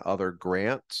and other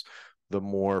grants. The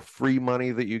more free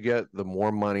money that you get, the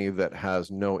more money that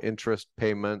has no interest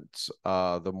payments,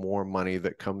 the more money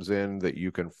that comes in that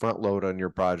you can front load on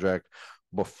your project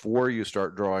before you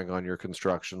start drawing on your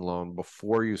construction loan,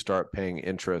 before you start paying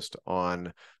interest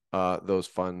on those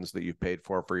funds that you've paid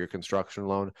for your construction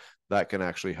loan. That can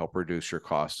actually help reduce your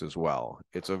cost as well.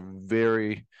 It's a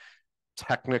very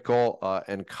technical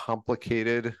and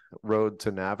complicated road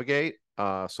to navigate.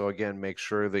 So again, make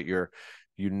sure that you're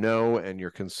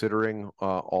considering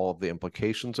all of the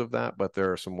implications of that, but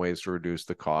there are some ways to reduce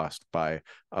the cost by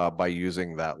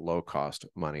using that low cost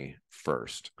money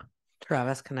first.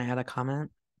 Travis, can I add a comment?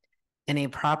 Any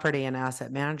property and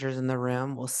asset managers in the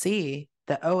room will see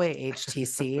the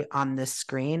OAHTC on this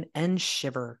screen and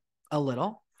shiver a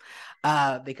little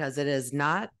because it is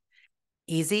not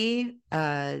easy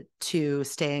to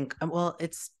stay in. Well,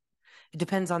 it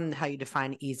depends on how you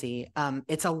define easy.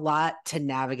 It's a lot to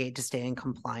navigate to stay in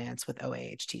compliance with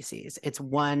OAHTCs. It's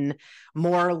one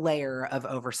more layer of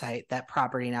oversight that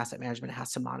property and asset management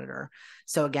has to monitor.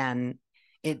 So again,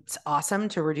 it's awesome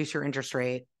to reduce your interest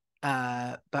rate,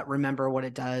 but remember what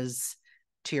it does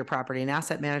to your property and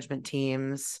asset management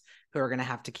teams who are going to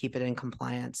have to keep it in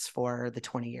compliance for the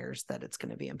 20 years that it's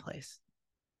going to be in place.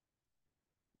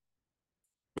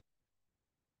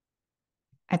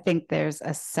 I think there's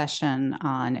a session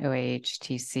on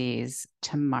OAHTCs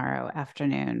tomorrow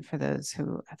afternoon for those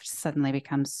who have suddenly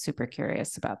become super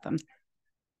curious about them.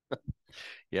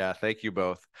 Yeah, thank you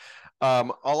both.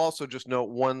 I'll also just note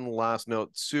one last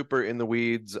note, super in the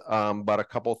weeds, but a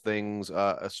couple things,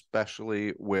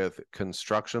 especially with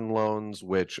construction loans,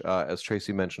 which, as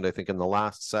Tracy mentioned, I think in the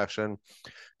last session,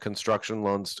 construction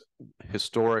loans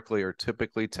historically or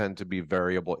typically tend to be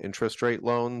variable interest rate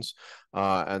loans.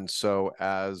 And so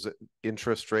as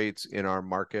interest rates in our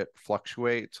market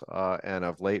fluctuate, and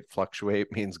of late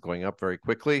fluctuate means going up very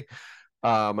quickly,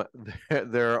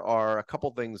 there are a couple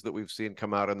things that we've seen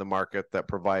come out in the market that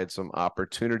provide some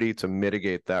opportunity to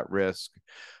mitigate that risk.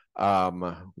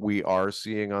 We are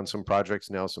seeing on some projects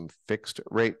now some fixed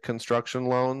rate construction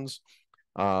loans.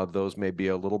 Those may be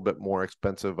a little bit more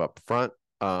expensive up front,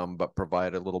 but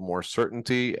provide a little more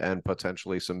certainty and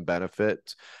potentially some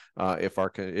benefit if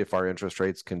our interest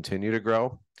rates continue to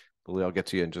grow. I'll get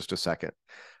to you in just a second.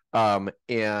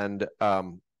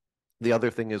 The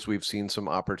other thing is we've seen some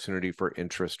opportunity for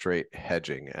interest rate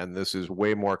hedging, and this is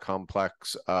way more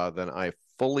complex than I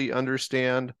fully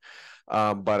understand.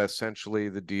 But essentially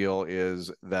the deal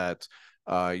is that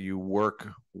you work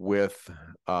with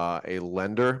a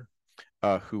lender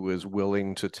who is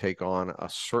willing to take on a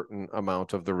certain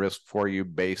amount of the risk for you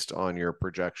based on your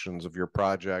projections of your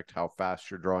project, how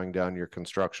fast you're drawing down your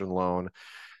construction loan,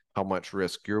 how much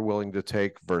risk you're willing to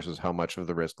take versus how much of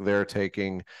the risk they're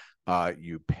taking.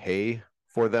 You pay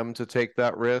for them to take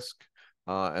that risk.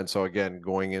 And so again,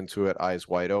 going into it eyes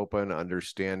wide open,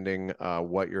 understanding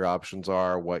what your options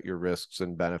are, what your risks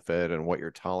and benefit, and what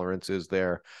your tolerance is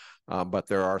there. But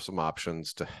there are some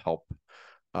options to help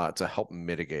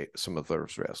mitigate some of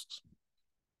those risks.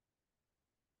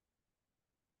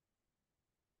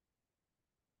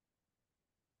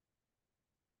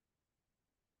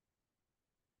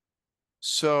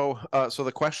 So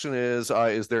the question is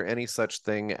there any such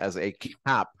thing as a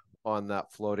cap on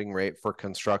that floating rate for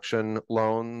construction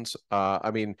loans.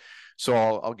 I mean, so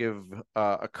I'll give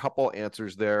a couple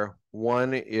answers there.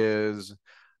 One is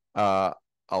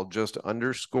I'll just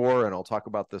underscore, and I'll talk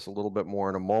about this a little bit more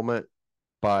in a moment,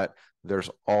 but there's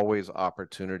always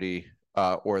opportunity,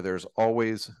 there's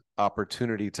always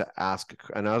opportunity to ask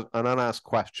an unasked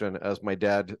question, as my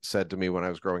dad said to me when I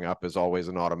was growing up, is always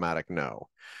an automatic no.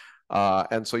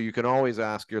 And so you can always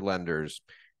ask your lenders,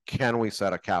 can we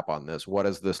set a cap on this? What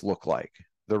does this look like?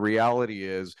 The reality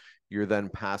is you're then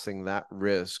passing that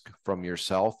risk from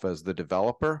yourself as the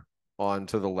developer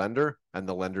onto the lender, and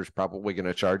the lender's probably going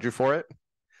to charge you for it.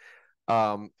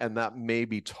 And that may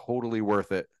be totally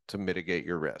worth it to mitigate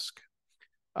your risk.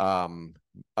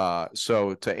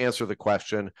 So to answer the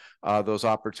question, those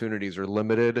opportunities are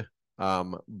limited,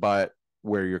 but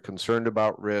where you're concerned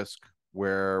about risk,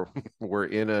 where we're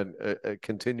in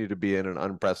continue to be in an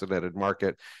unprecedented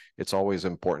market, it's always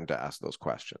important to ask those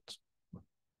questions.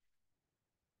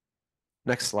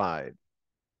 Next slide.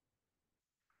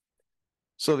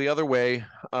 So the other way,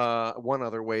 one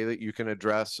other way that you can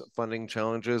address funding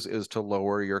challenges is to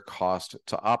lower your cost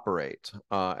to operate.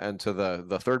 And to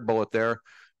the third bullet there,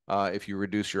 if you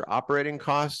reduce your operating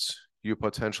costs, you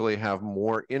potentially have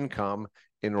more income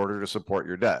in order to support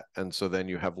your debt. And so then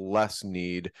you have less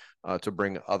need to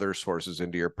bring other sources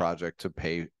into your project to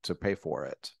pay for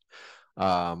it.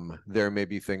 There may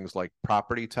be things like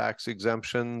property tax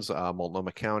exemptions.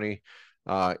 Multnomah County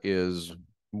is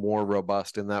more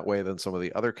robust in that way than some of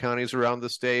the other counties around the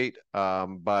state.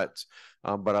 But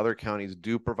other counties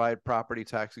do provide property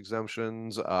tax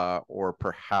exemptions or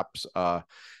perhaps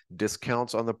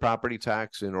discounts on the property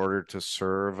tax in order to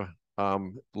serve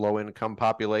low-income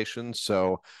populations.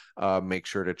 So make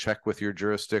sure to check with your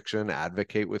jurisdiction,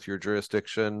 advocate with your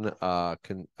jurisdiction,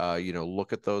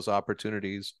 look at those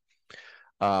opportunities.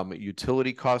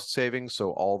 Utility cost savings,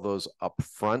 so all those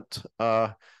upfront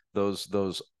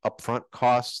those upfront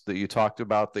costs that you talked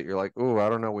about that you're like, oh, I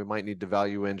don't know, we might need to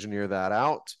value engineer that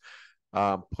out.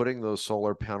 Putting those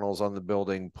solar panels on the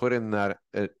building, put in that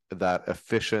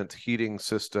efficient heating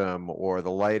system or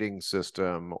the lighting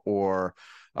system or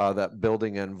that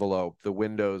building envelope, the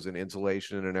windows and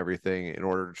insulation and everything in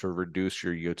order to reduce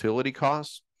your utility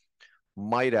costs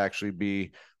might actually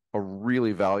be a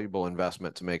really valuable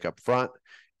investment to make up front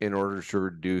in order to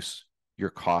reduce your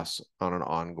costs on an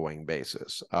ongoing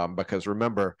basis. Because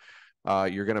remember,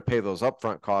 you're going to pay those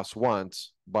upfront costs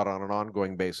once, but on an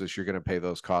ongoing basis, you're going to pay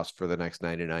those costs for the next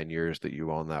 99 years that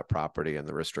you own that property and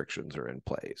the restrictions are in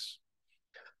place.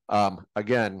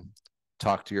 Again,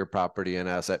 talk to your property and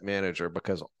asset manager,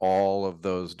 because all of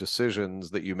those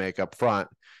decisions that you make up front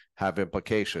have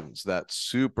implications. That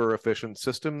super efficient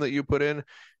system that you put in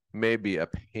may be a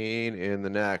pain in the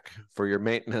neck for your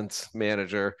maintenance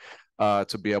manager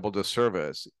to be able to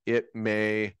service. It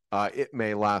may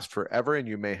last forever and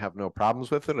you may have no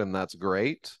problems with it, and that's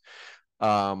great.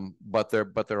 But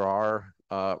there are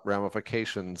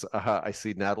ramifications. I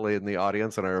see Natalie in the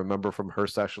audience, and I remember from her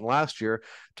session last year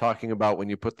talking about when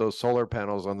you put those solar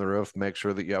panels on the roof, make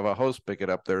sure that you have a hose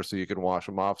spigot up there so you can wash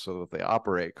them off so that they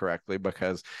operate correctly,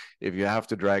 because if you have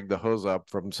to drag the hose up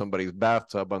from somebody's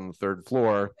bathtub on the third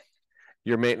floor,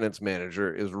 your maintenance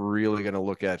manager is really going to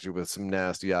look at you with some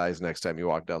nasty eyes next time you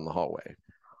walk down the hallway.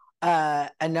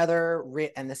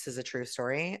 And this is a true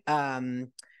story.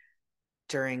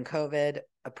 During COVID,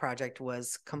 a project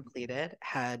was completed,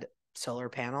 had solar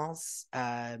panels.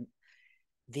 Not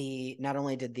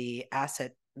only did the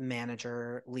asset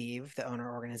manager leave the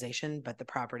owner organization, but the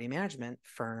property management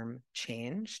firm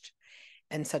changed.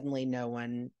 And suddenly no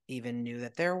one even knew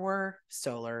that there were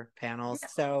solar panels.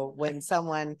 So when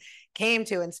someone came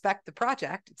to inspect the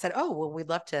project, it said, oh, well, we'd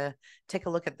love to take a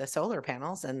look at the solar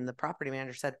panels. And the property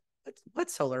manager said,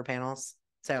 what solar panels?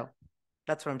 So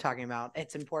that's what I'm talking about.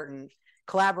 It's important.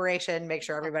 Collaboration, make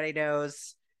sure everybody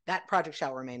knows. That project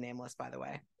shall remain nameless, by the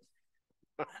way.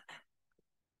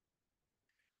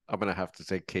 I'm going to have to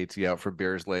take Katie out for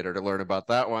beers later to learn about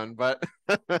that one, but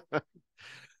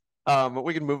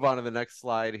we can move on to the next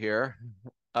slide here.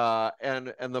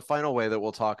 And the final way that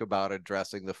we'll talk about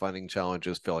addressing the funding challenge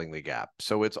is filling the gap.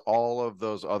 So it's all of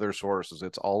those other sources.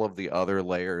 It's all of the other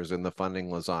layers in the funding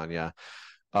lasagna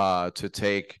to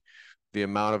take the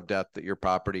amount of debt that your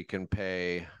property can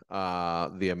pay,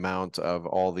 the amount of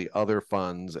all the other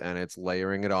funds, and it's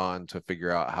layering it on to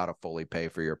figure out how to fully pay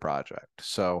for your project.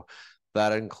 So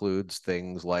that includes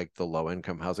things like the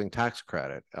low-income housing tax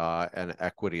credit and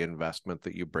equity investment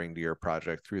that you bring to your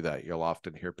project through that. You'll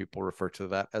often hear people refer to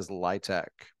that as LIHTC.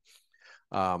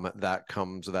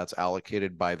 That's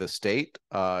allocated by the state.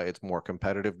 It's more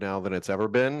competitive now than it's ever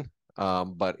been,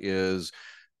 but is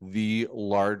the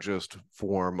largest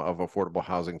form of affordable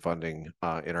housing funding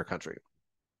in our country.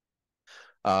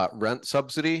 Rent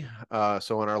subsidy.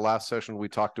 So in our last session, we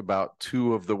talked about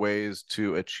two of the ways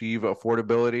to achieve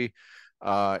affordability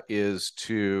is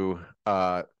to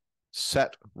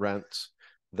set rents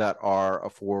that are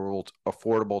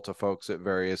affordable to folks at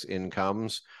various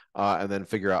incomes, and then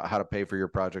figure out how to pay for your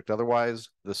project otherwise.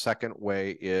 The second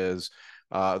way is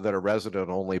that a resident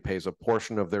only pays a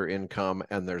portion of their income,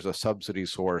 and there's a subsidy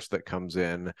source that comes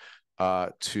in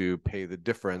to pay the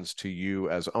difference to you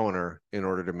as owner in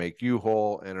order to make you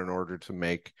whole and in order to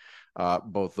make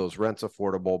both those rents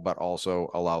affordable, but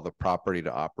also allow the property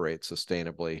to operate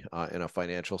sustainably in a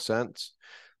financial sense.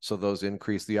 So those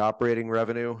increase the operating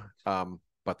revenue,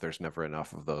 but there's never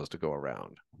enough of those to go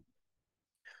around.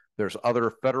 There's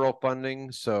other federal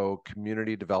funding, so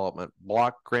Community Development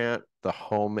Block Grant, the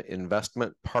Home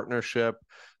Investment Partnership,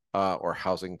 or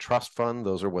Housing Trust Fund.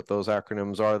 Those are what those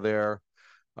acronyms are there.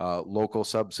 Local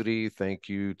subsidy, thank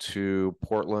you to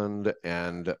Portland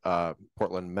and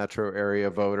Portland metro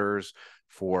area voters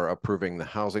for approving the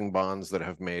housing bonds that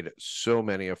have made so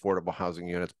many affordable housing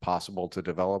units possible to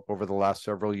develop over the last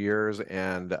several years.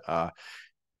 And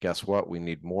guess what? We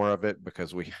need more of it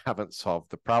because we haven't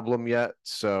solved the problem yet.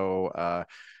 So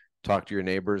talk to your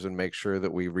neighbors and make sure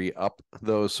that we re-up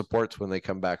those supports when they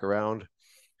come back around.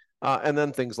 And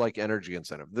then things like energy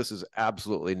incentive. This is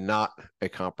absolutely not a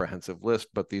comprehensive list,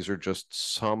 but these are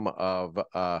just some of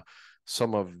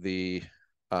the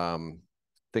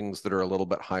things that are a little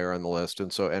bit higher on the list.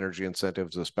 And so energy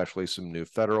incentives, especially some new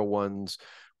federal ones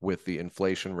with the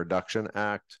Inflation Reduction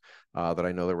Act that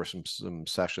I know there were some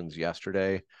sessions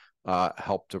yesterday,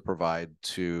 help to provide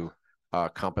to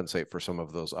compensate for some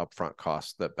of those upfront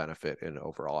costs that benefit in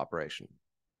overall operation.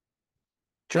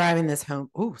 Driving this home.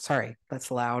 Oh, sorry, that's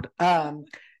loud.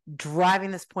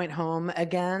 Driving this point home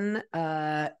again.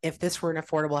 If this were an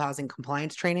affordable housing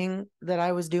compliance training that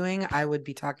I was doing, I would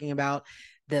be talking about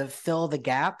the fill the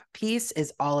gap piece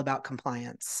is all about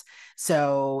compliance.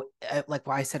 So like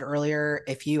what I said earlier,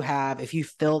 if you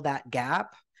fill that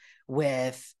gap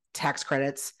with tax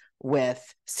credits, with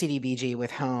CDBG,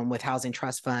 with home, with housing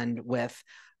trust fund, with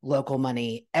local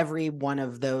money, every one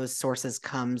of those sources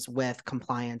comes with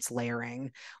compliance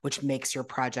layering, which makes your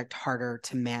project harder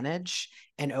to manage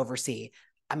and oversee.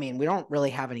 I mean, we don't really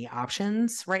have any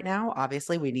options right now.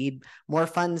 Obviously, we need more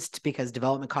funds because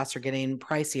development costs are getting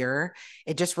pricier.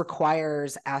 It just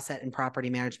requires asset and property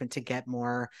management to get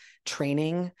more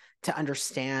training to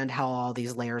understand how all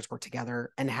these layers work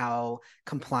together and how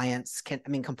compliance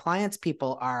compliance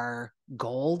people are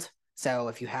gold. So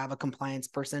if you have a compliance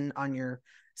person on your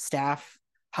staff,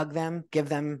 hug them, give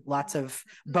them lots of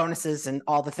bonuses and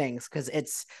all the things, because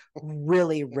it's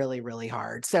really, really, really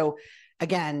hard. So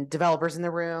again, developers in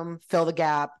the room, fill the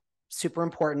gap, super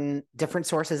important, different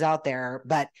sources out there,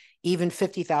 but even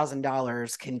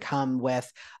 $50,000 can come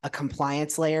with a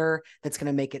compliance layer that's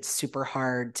going to make it super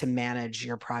hard to manage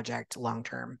your project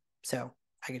long-term. So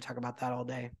I could talk about that all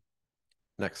day.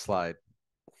 Next slide.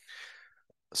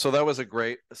 So that was a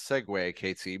great segue,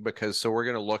 Katie, because we're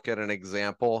going to look at an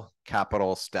example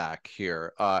capital stack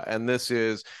here. And this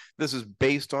is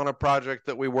based on a project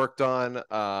that we worked on.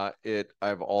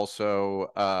 I've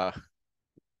also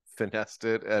finessed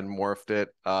it and morphed it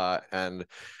and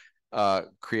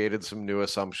created some new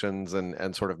assumptions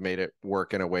and sort of made it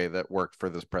work in a way that worked for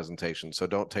this presentation. So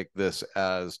don't take this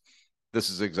as this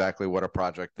is exactly what a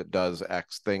project that does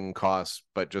X thing costs,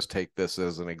 but just take this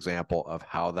as an example of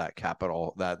how that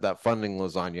capital, that funding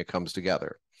lasagna comes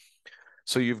together.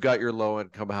 So you've got your low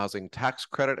income housing tax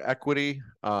credit equity.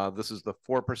 This is the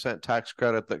 4% tax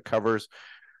credit that covers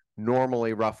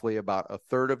normally roughly about a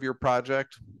third of your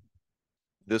project.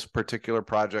 This particular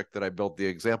project that I built the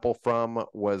example from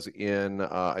was in,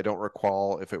 I don't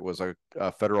recall if it was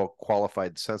a federal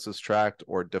qualified census tract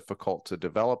or difficult to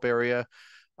develop area.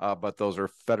 But those are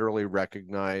federally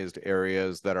recognized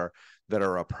areas that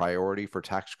are a priority for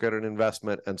tax credit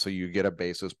investment. And so you get a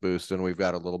basis boost, and we've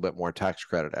got a little bit more tax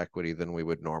credit equity than we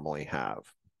would normally have.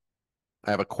 I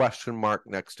have a question mark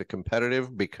next to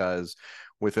competitive because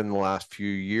within the last few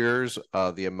years,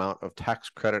 the amount of tax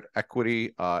credit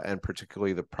equity and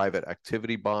particularly the private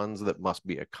activity bonds that must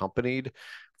be accompanied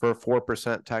for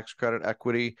 4% tax credit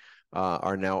equity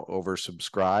are now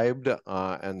oversubscribed.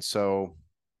 And so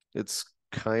it's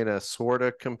kind of sort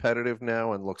of competitive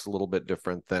now and looks a little bit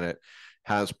different than it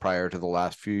has prior to the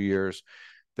last few years.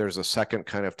 There's a second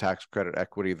kind of tax credit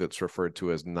equity that's referred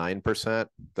to as 9%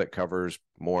 that covers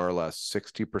more or less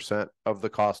 60% of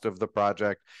the cost of the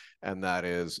project. And that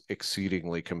is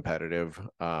exceedingly competitive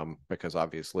because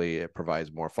obviously it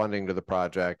provides more funding to the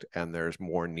project and there's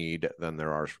more need than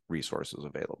there are resources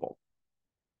available.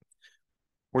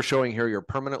 We're showing here your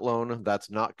permanent loan. That's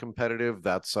not competitive.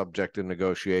 That's subject to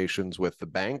negotiations with the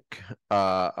bank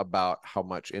about how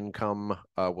much income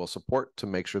will support to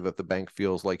make sure that the bank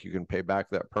feels like you can pay back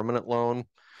that permanent loan.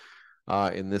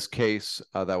 In this case,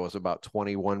 that was about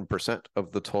 21%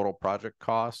 of the total project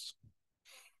costs.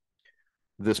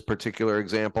 This particular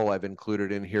example, I've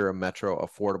included in here a Metro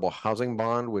Affordable Housing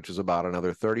Bond, which is about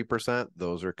another 30%.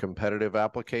 Those are competitive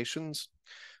applications.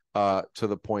 To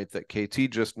the point that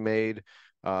KT just made,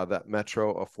 that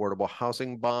Metro Affordable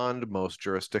Housing Bond, most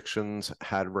jurisdictions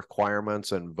had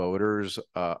requirements and voters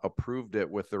approved it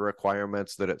with the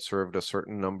requirements that it served a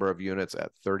certain number of units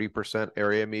at 30%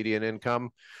 area median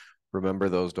income. Remember,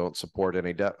 those don't support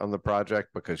any debt on the project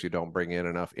because you don't bring in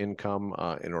enough income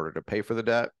in order to pay for the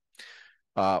debt.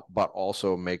 But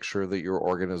also make sure that your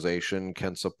organization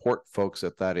can support folks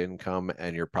at that income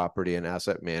and your property and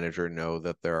asset manager know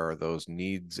that there are those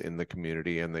needs in the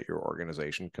community and that your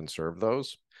organization can serve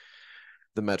those.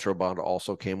 The Metro Bond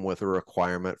also came with a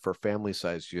requirement for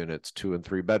family-sized units, 2 and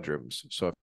 3 bedrooms.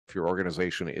 So if your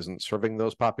organization isn't serving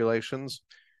those populations,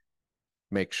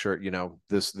 make sure, you know,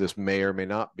 this may or may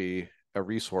not be a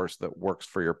resource that works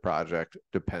for your project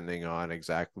depending on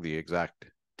the exact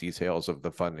details of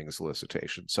the funding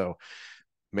solicitation. So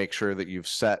make sure that you've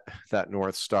set that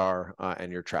North Star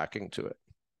and you're tracking to it.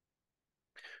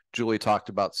 Julie talked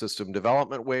about system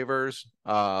development waivers.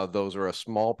 Those are a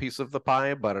small piece of the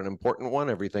pie, but an important one.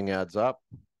 Everything adds up.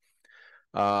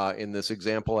 In this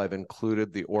example, I've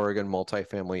included the Oregon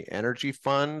Multifamily Energy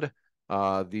Fund.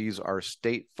 These are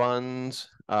state funds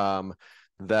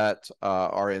that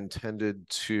are intended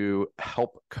to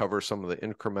help cover some of the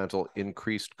incremental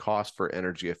increased cost for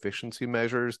energy efficiency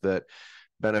measures that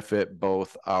benefit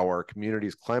both our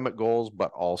community's climate goals, but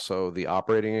also the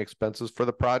operating expenses for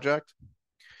the project.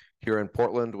 Here in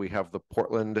Portland, we have the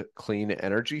Portland Clean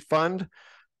Energy Fund.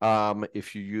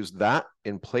 If you use that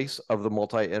in place of the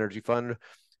multi-energy fund,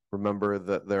 remember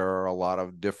that there are a lot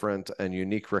of different and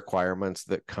unique requirements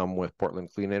that come with Portland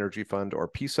Clean Energy Fund or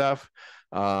PSEF.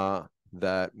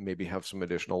 That maybe have some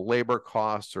additional labor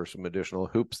costs or some additional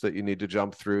hoops that you need to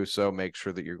jump through. So make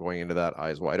sure that you're going into that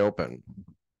eyes wide open.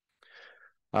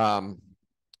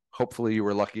 Hopefully you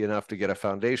were lucky enough to get a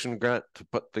foundation grant to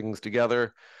put things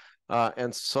together.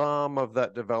 And some of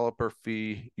that developer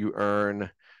fee you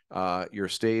earn, your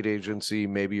state agency,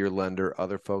 maybe your lender,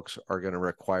 other folks are going to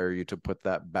require you to put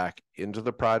that back into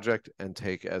the project and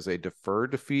take as a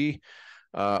deferred fee.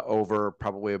 Over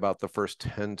probably about the first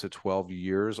 10 to 12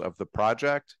 years of the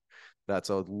project. That's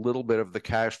a little bit of the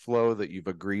cash flow that you've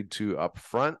agreed to up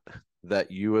front that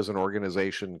you as an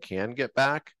organization can get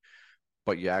back,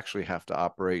 but you actually have to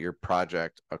operate your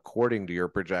project according to your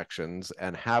projections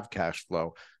and have cash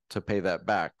flow to pay that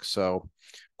back. So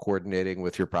coordinating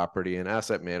with your property and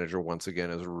asset manager, once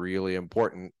again, is really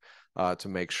important to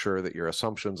make sure that your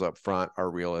assumptions up front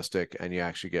are realistic and you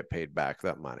actually get paid back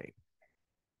that money.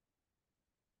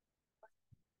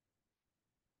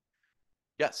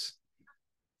 Yes.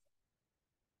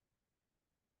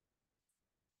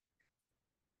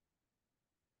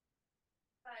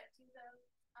 But do those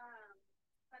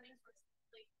funding sources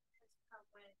come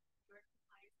with your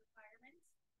compliance requirements,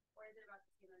 or is it about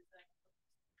the same as that?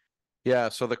 Yeah,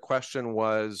 so the question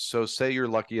was, so say you're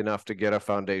lucky enough to get a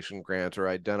foundation grant or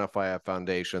identify a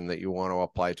foundation that you want to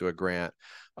apply to a grant.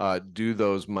 Do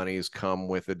those monies come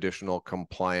with additional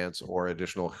compliance or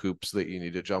additional hoops that you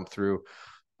need to jump through?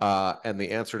 And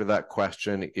the answer to that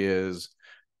question is,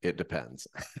 it depends.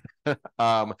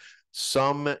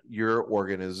 Some your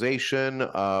organization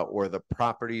or the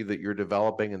property that you're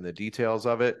developing and the details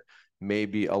of it may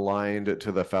be aligned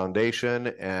to the foundation.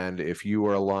 And if you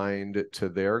are aligned to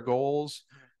their goals,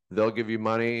 they'll give you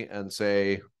money and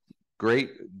say, great,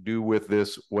 do with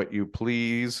this what you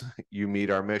please. You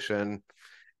meet our mission.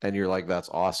 And you're like, that's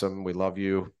awesome. We love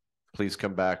you. Please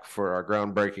come back for our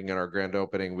groundbreaking and our grand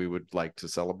opening. We would like to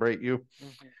celebrate you.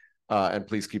 And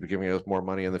please keep giving us more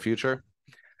money in the future.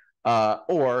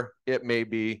 Or it may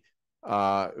be,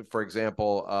 for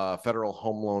example, Federal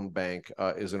Home Loan Bank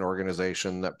is an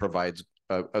organization that provides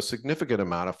a significant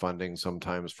amount of funding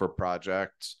sometimes for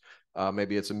projects.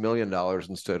 Maybe it's $1 million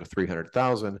instead of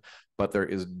 300,000, but there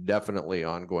is definitely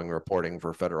ongoing reporting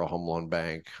for Federal Home Loan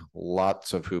Bank.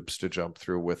 Lots of hoops to jump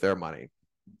through with their money.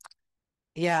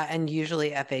 Yeah, and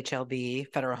usually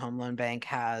FHLB, Federal Home Loan Bank,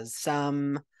 has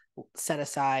some set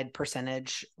aside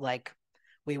percentage, like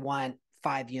we want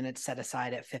 5 units set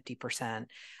aside at 50%.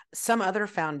 Some other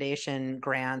foundation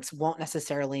grants won't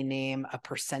necessarily name a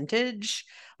percentage,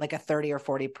 like a 30 or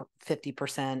 40,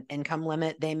 50% income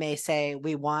limit. They may say,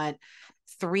 we want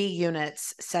 3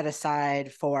 units set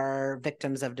aside for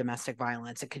victims of domestic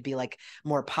violence. It could be like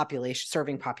more population,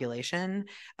 serving population,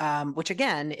 which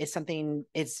again is something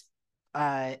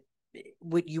you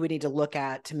would need to look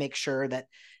at to make sure that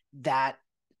that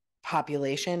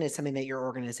population is something that your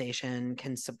organization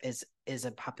can is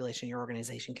a population your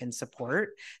organization can support.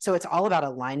 So it's all about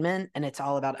alignment, and it's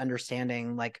all about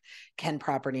understanding, like, can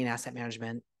property and asset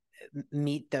management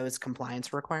meet those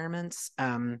compliance requirements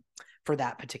for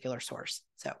that particular source.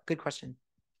 So good question.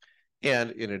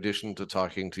 And in addition to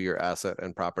talking to your asset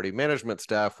and property management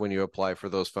staff when you apply for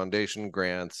those foundation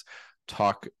grants,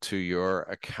 talk to your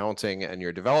accounting and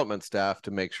your development staff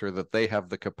to make sure that they have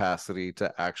the capacity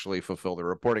to actually fulfill the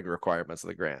reporting requirements of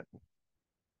the grant.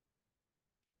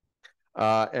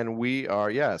 And we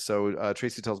are, so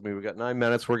Tracy tells me we've got 9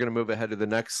 minutes. We're going to move ahead to the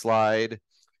next slide.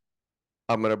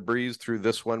 I'm going to breeze through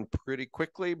this one pretty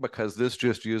quickly because this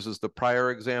just uses the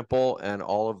prior example, and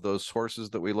all of those sources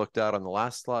that we looked at on the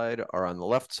last slide are on the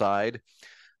left side.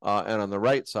 And on the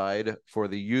right side for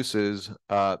the uses,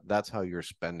 that's how you're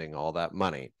spending all that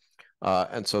money.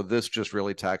 And so this just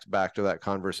really tacks back to that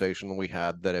conversation we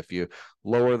had, that if you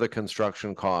lower the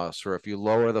construction costs or if you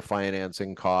lower the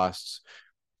financing costs,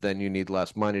 then you need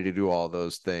less money to do all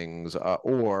those things.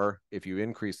 Or if you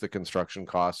increase the construction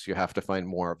costs, you have to find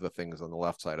more of the things on the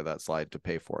left side of that slide to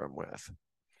pay for them with.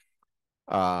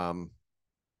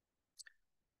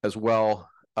 As well,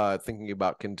 thinking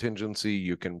about contingency,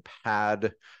 you can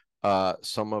pad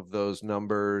some of those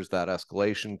numbers, that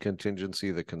escalation contingency,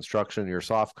 the construction, your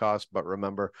soft costs. But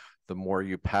remember, the more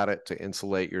you pad it to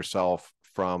insulate yourself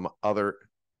from other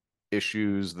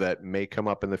issues that may come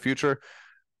up in the future,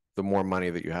 the more money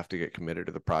that you have to get committed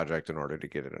to the project in order to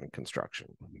get it in construction.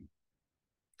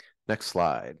 Next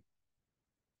slide.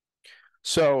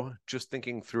 So just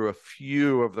thinking through a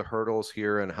few of the hurdles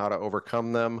here and how to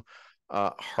overcome them.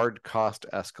 Hard cost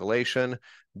escalation,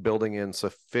 building in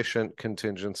sufficient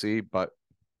contingency, but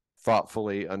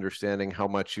thoughtfully understanding how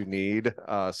much you need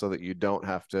so that you don't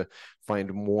have to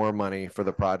find more money for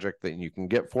the project than you can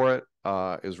get for it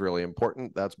is really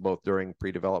important. That's both during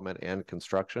pre-development and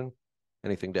construction.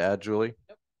 Anything to add, Julie?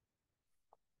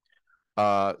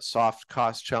 Yep. Soft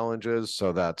cost challenges,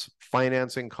 so that's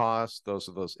financing costs. Those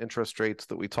are those interest rates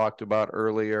that we talked about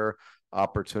earlier.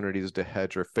 Opportunities to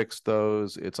hedge or fix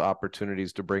those. It's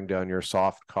opportunities to bring down your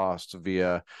soft costs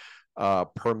via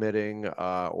permitting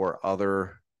or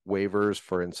other waivers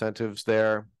for incentives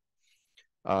there.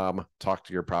 Talk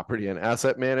to your property and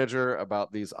asset manager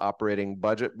about these operating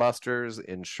budget busters.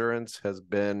 Insurance has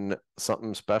been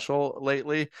something special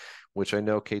lately, which I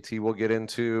know KT will get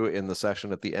into in the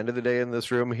session at the end of the day in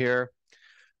this room here.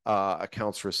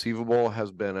 Accounts receivable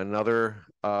has been another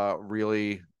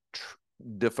really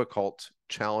difficult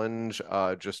challenge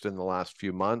just in the last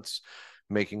few months,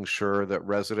 making sure that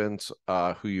residents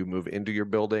who you move into your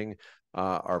building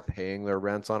are paying their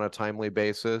rents on a timely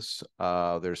basis.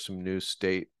 There's some new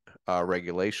state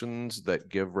regulations that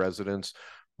give residents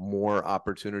more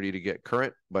opportunity to get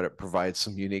current, but it provides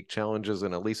some unique challenges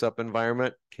in a lease-up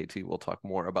environment. KT will talk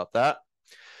more about that.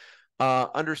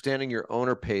 Understanding your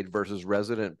owner paid versus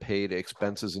resident paid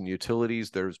expenses and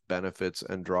utilities. There's benefits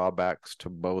and drawbacks to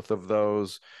both of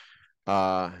those.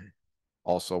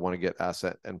 Also want to get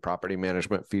asset and property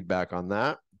management feedback on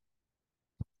that.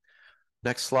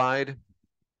 Next slide.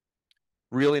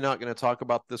 Really not going to talk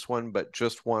about this one, but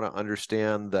just want to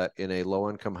understand that in a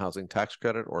low-income housing tax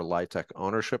credit or LIHTC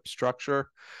ownership structure,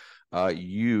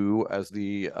 you as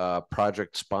the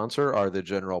project sponsor are the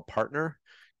general partner.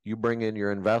 You bring in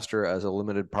your investor as a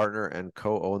limited partner and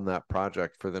co-own that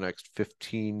project for the next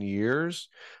 15 years.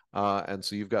 And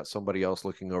so you've got somebody else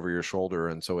looking over your shoulder.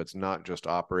 And so it's not just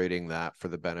operating that for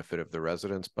the benefit of the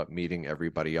residents, but meeting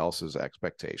everybody else's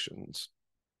expectations.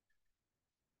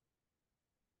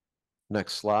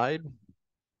 Next slide.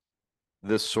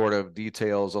 This sort of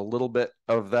details a little bit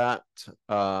of that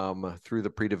through the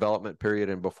pre-development period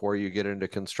and before you get into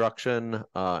construction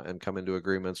and come into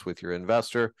agreements with your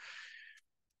investor.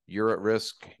 You're at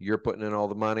risk. You're putting in all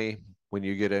the money. When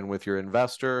you get in with your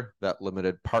investor, that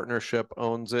limited partnership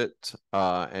owns it,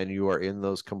 and you are in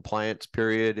those compliance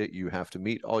period. You have to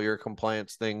meet all your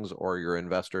compliance things, or your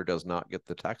investor does not get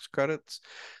the tax credits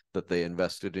that they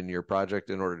invested in your project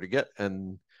in order to get,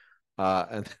 and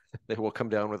they will come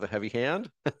down with a heavy hand.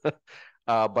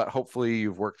 But hopefully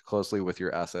you've worked closely with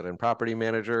your asset and property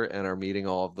manager and are meeting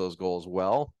all of those goals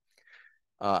well.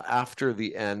 After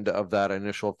the end of that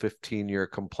initial 15-year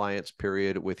compliance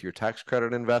period with your tax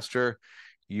credit investor,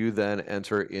 you then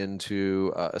enter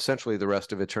into essentially the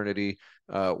rest of eternity,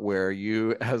 where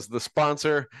you, as the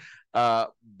sponsor,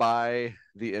 buy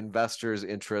the investor's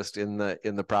interest in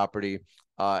the property,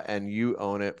 and you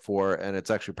own it for, and it's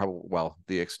actually probably, well,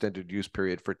 the extended use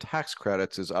period for tax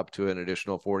credits is up to an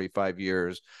additional 45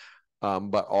 years.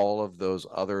 But all of those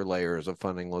other layers of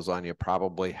funding lasagna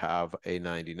probably have a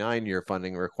 99-year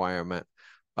funding requirement.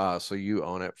 So you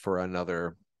own it for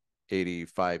another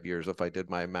 85 years, if I did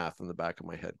my math in the back of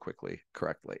my head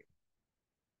correctly.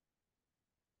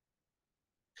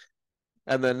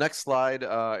 And the next slide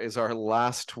is our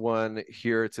last one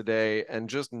here today. And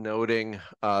just noting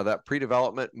that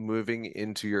pre-development moving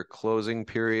into your closing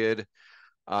period,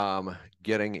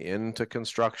 getting into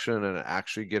construction and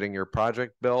actually getting your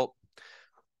project built,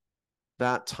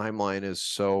 that timeline is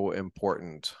so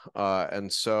important.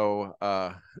 And so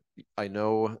I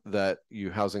know that you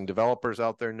housing developers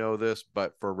out there know this,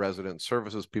 but for resident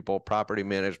services people, property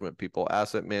management people,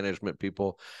 asset management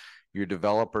people, your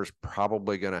developer's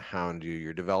probably going to hound you.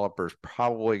 Your developer's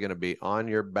probably going to be on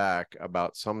your back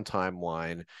about some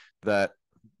timeline that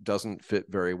doesn't fit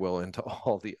very well into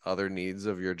all the other needs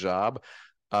of your job.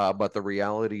 But the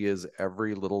reality is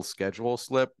every little schedule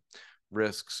slip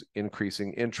risks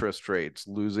increasing interest rates,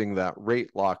 losing that rate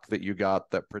lock that you got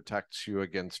that protects you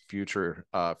against future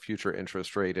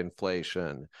interest rate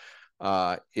inflation.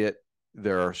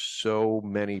 There are so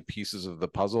many pieces of the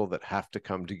puzzle that have to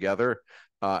come together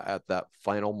at that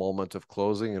final moment of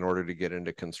closing in order to get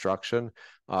into construction.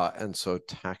 And so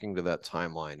tacking to that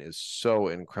timeline is so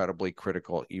incredibly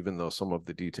critical, even though some of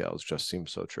the details just seem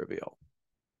so trivial.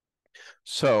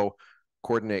 So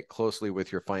coordinate closely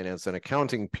with your finance and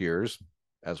accounting peers,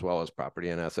 as well as property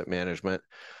and asset management,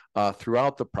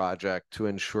 throughout the project to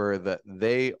ensure that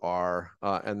they are,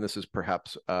 and this is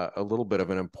perhaps a little bit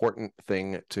of an important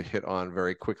thing to hit on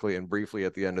very quickly and briefly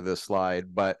at the end of this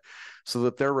slide, but so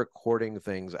that they're recording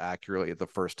things accurately at the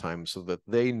first time, so that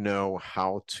they know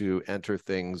how to enter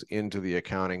things into the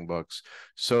accounting books,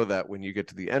 so that when you get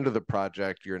to the end of the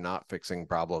project, you're not fixing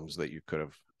problems that you could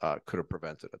have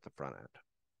prevented at the front end.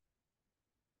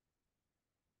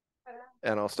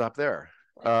 And I'll stop there.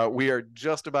 We are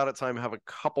just about at time, have a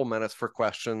couple minutes for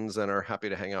questions, and are happy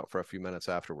to hang out for a few minutes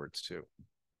afterwards too.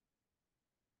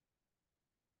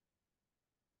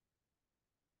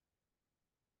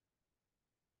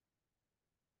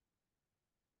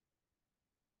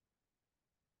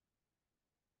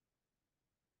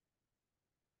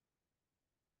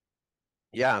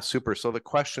 Yeah, super. So the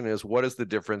question is, what is the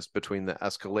difference between the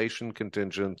escalation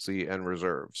contingency and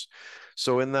reserves?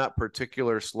 So in that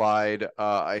particular slide,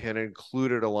 I had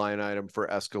included a line item for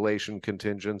escalation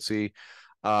contingency.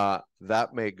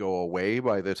 That may go away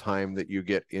by the time that you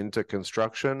get into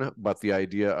construction, but the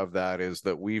idea of that is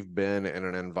that we've been in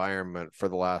an environment for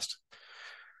the last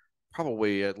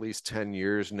probably at least 10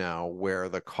 years now where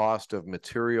the cost of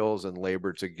materials and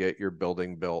labor to get your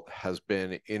building built has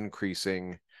been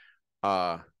increasing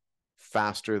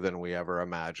faster than we ever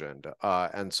imagined.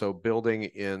 And so building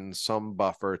in some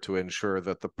buffer to ensure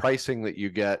that the pricing that you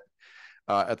get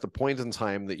at the point in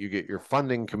time that you get your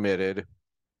funding committed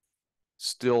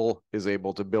still is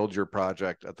able to build your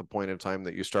project at the point in time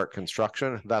that you start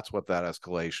construction. That's what that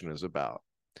escalation is about.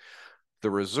 The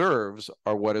reserves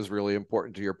are what is really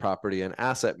important to your property and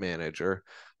asset manager.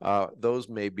 Those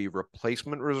may be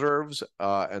replacement reserves.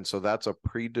 And so that's a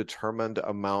predetermined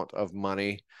amount of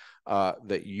money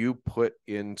that you put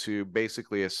into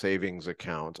basically a savings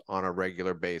account on a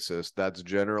regular basis. That's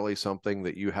generally something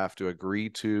that you have to agree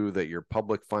to, that your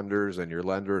public funders and your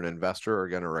lender and investor are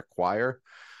going to require.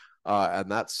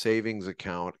 And that savings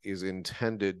account is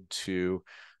intended to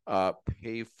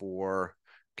pay for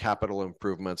capital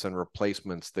improvements and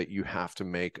replacements that you have to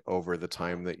make over the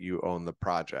time that you own the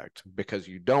project, because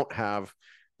you don't have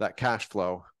that cash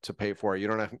flow to pay for it. You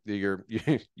don't have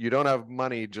you don't have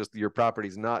money, just your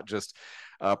property's not just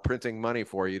printing money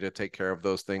for you to take care of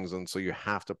those things, and so you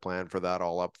have to plan for that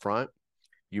all up front.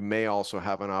 You may also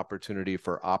have an opportunity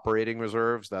for operating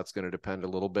reserves. That's going to depend a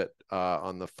little bit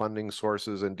on the funding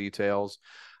sources and details.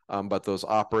 But those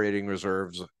operating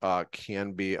reserves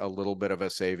can be a little bit of a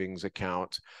savings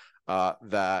account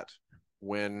that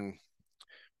when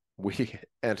we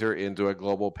enter into a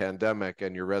global pandemic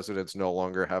and your residents no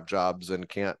longer have jobs and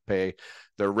can't pay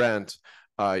their rent,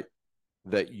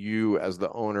 that you as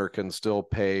the owner can still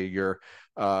pay your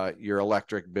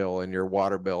electric bill and your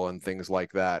water bill and things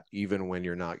like that, even when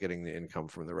you're not getting the income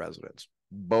from the residents.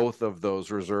 Both of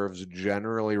those reserves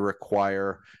generally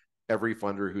require every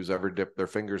funder who's ever dipped their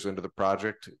fingers into the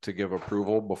project to give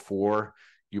approval before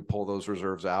you pull those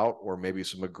reserves out, or maybe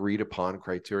some agreed upon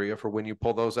criteria for when you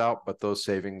pull those out. But those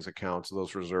savings accounts,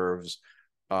 those reserves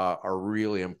are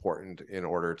really important in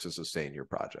order to sustain your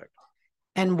project.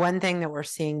 And one thing that we're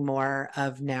seeing more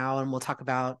of now, and we'll talk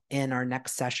about in our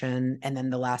next session and then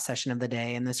the last session of the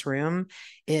day in this room,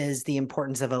 is the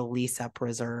importance of a lease up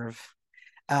reserve.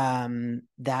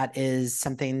 That is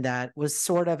something that was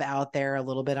sort of out there a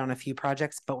little bit on a few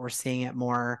projects, but we're seeing it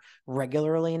more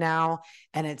regularly now,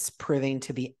 and it's proving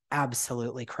to be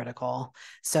absolutely critical.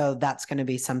 So that's going to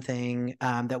be something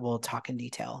that we'll talk in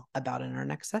detail about in our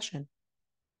next session.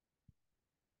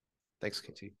 Thanks,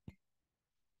 Katie.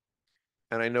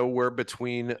 And I know we're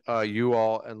between you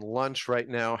all and lunch right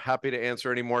now. Happy to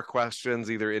answer any more questions,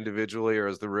 either individually or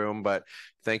as the room, but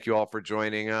thank you all for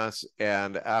joining us.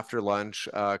 And after lunch,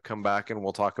 come back and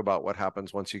we'll talk about what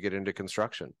happens once you get into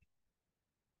construction.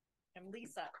 And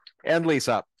Lisa. And lease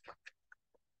up.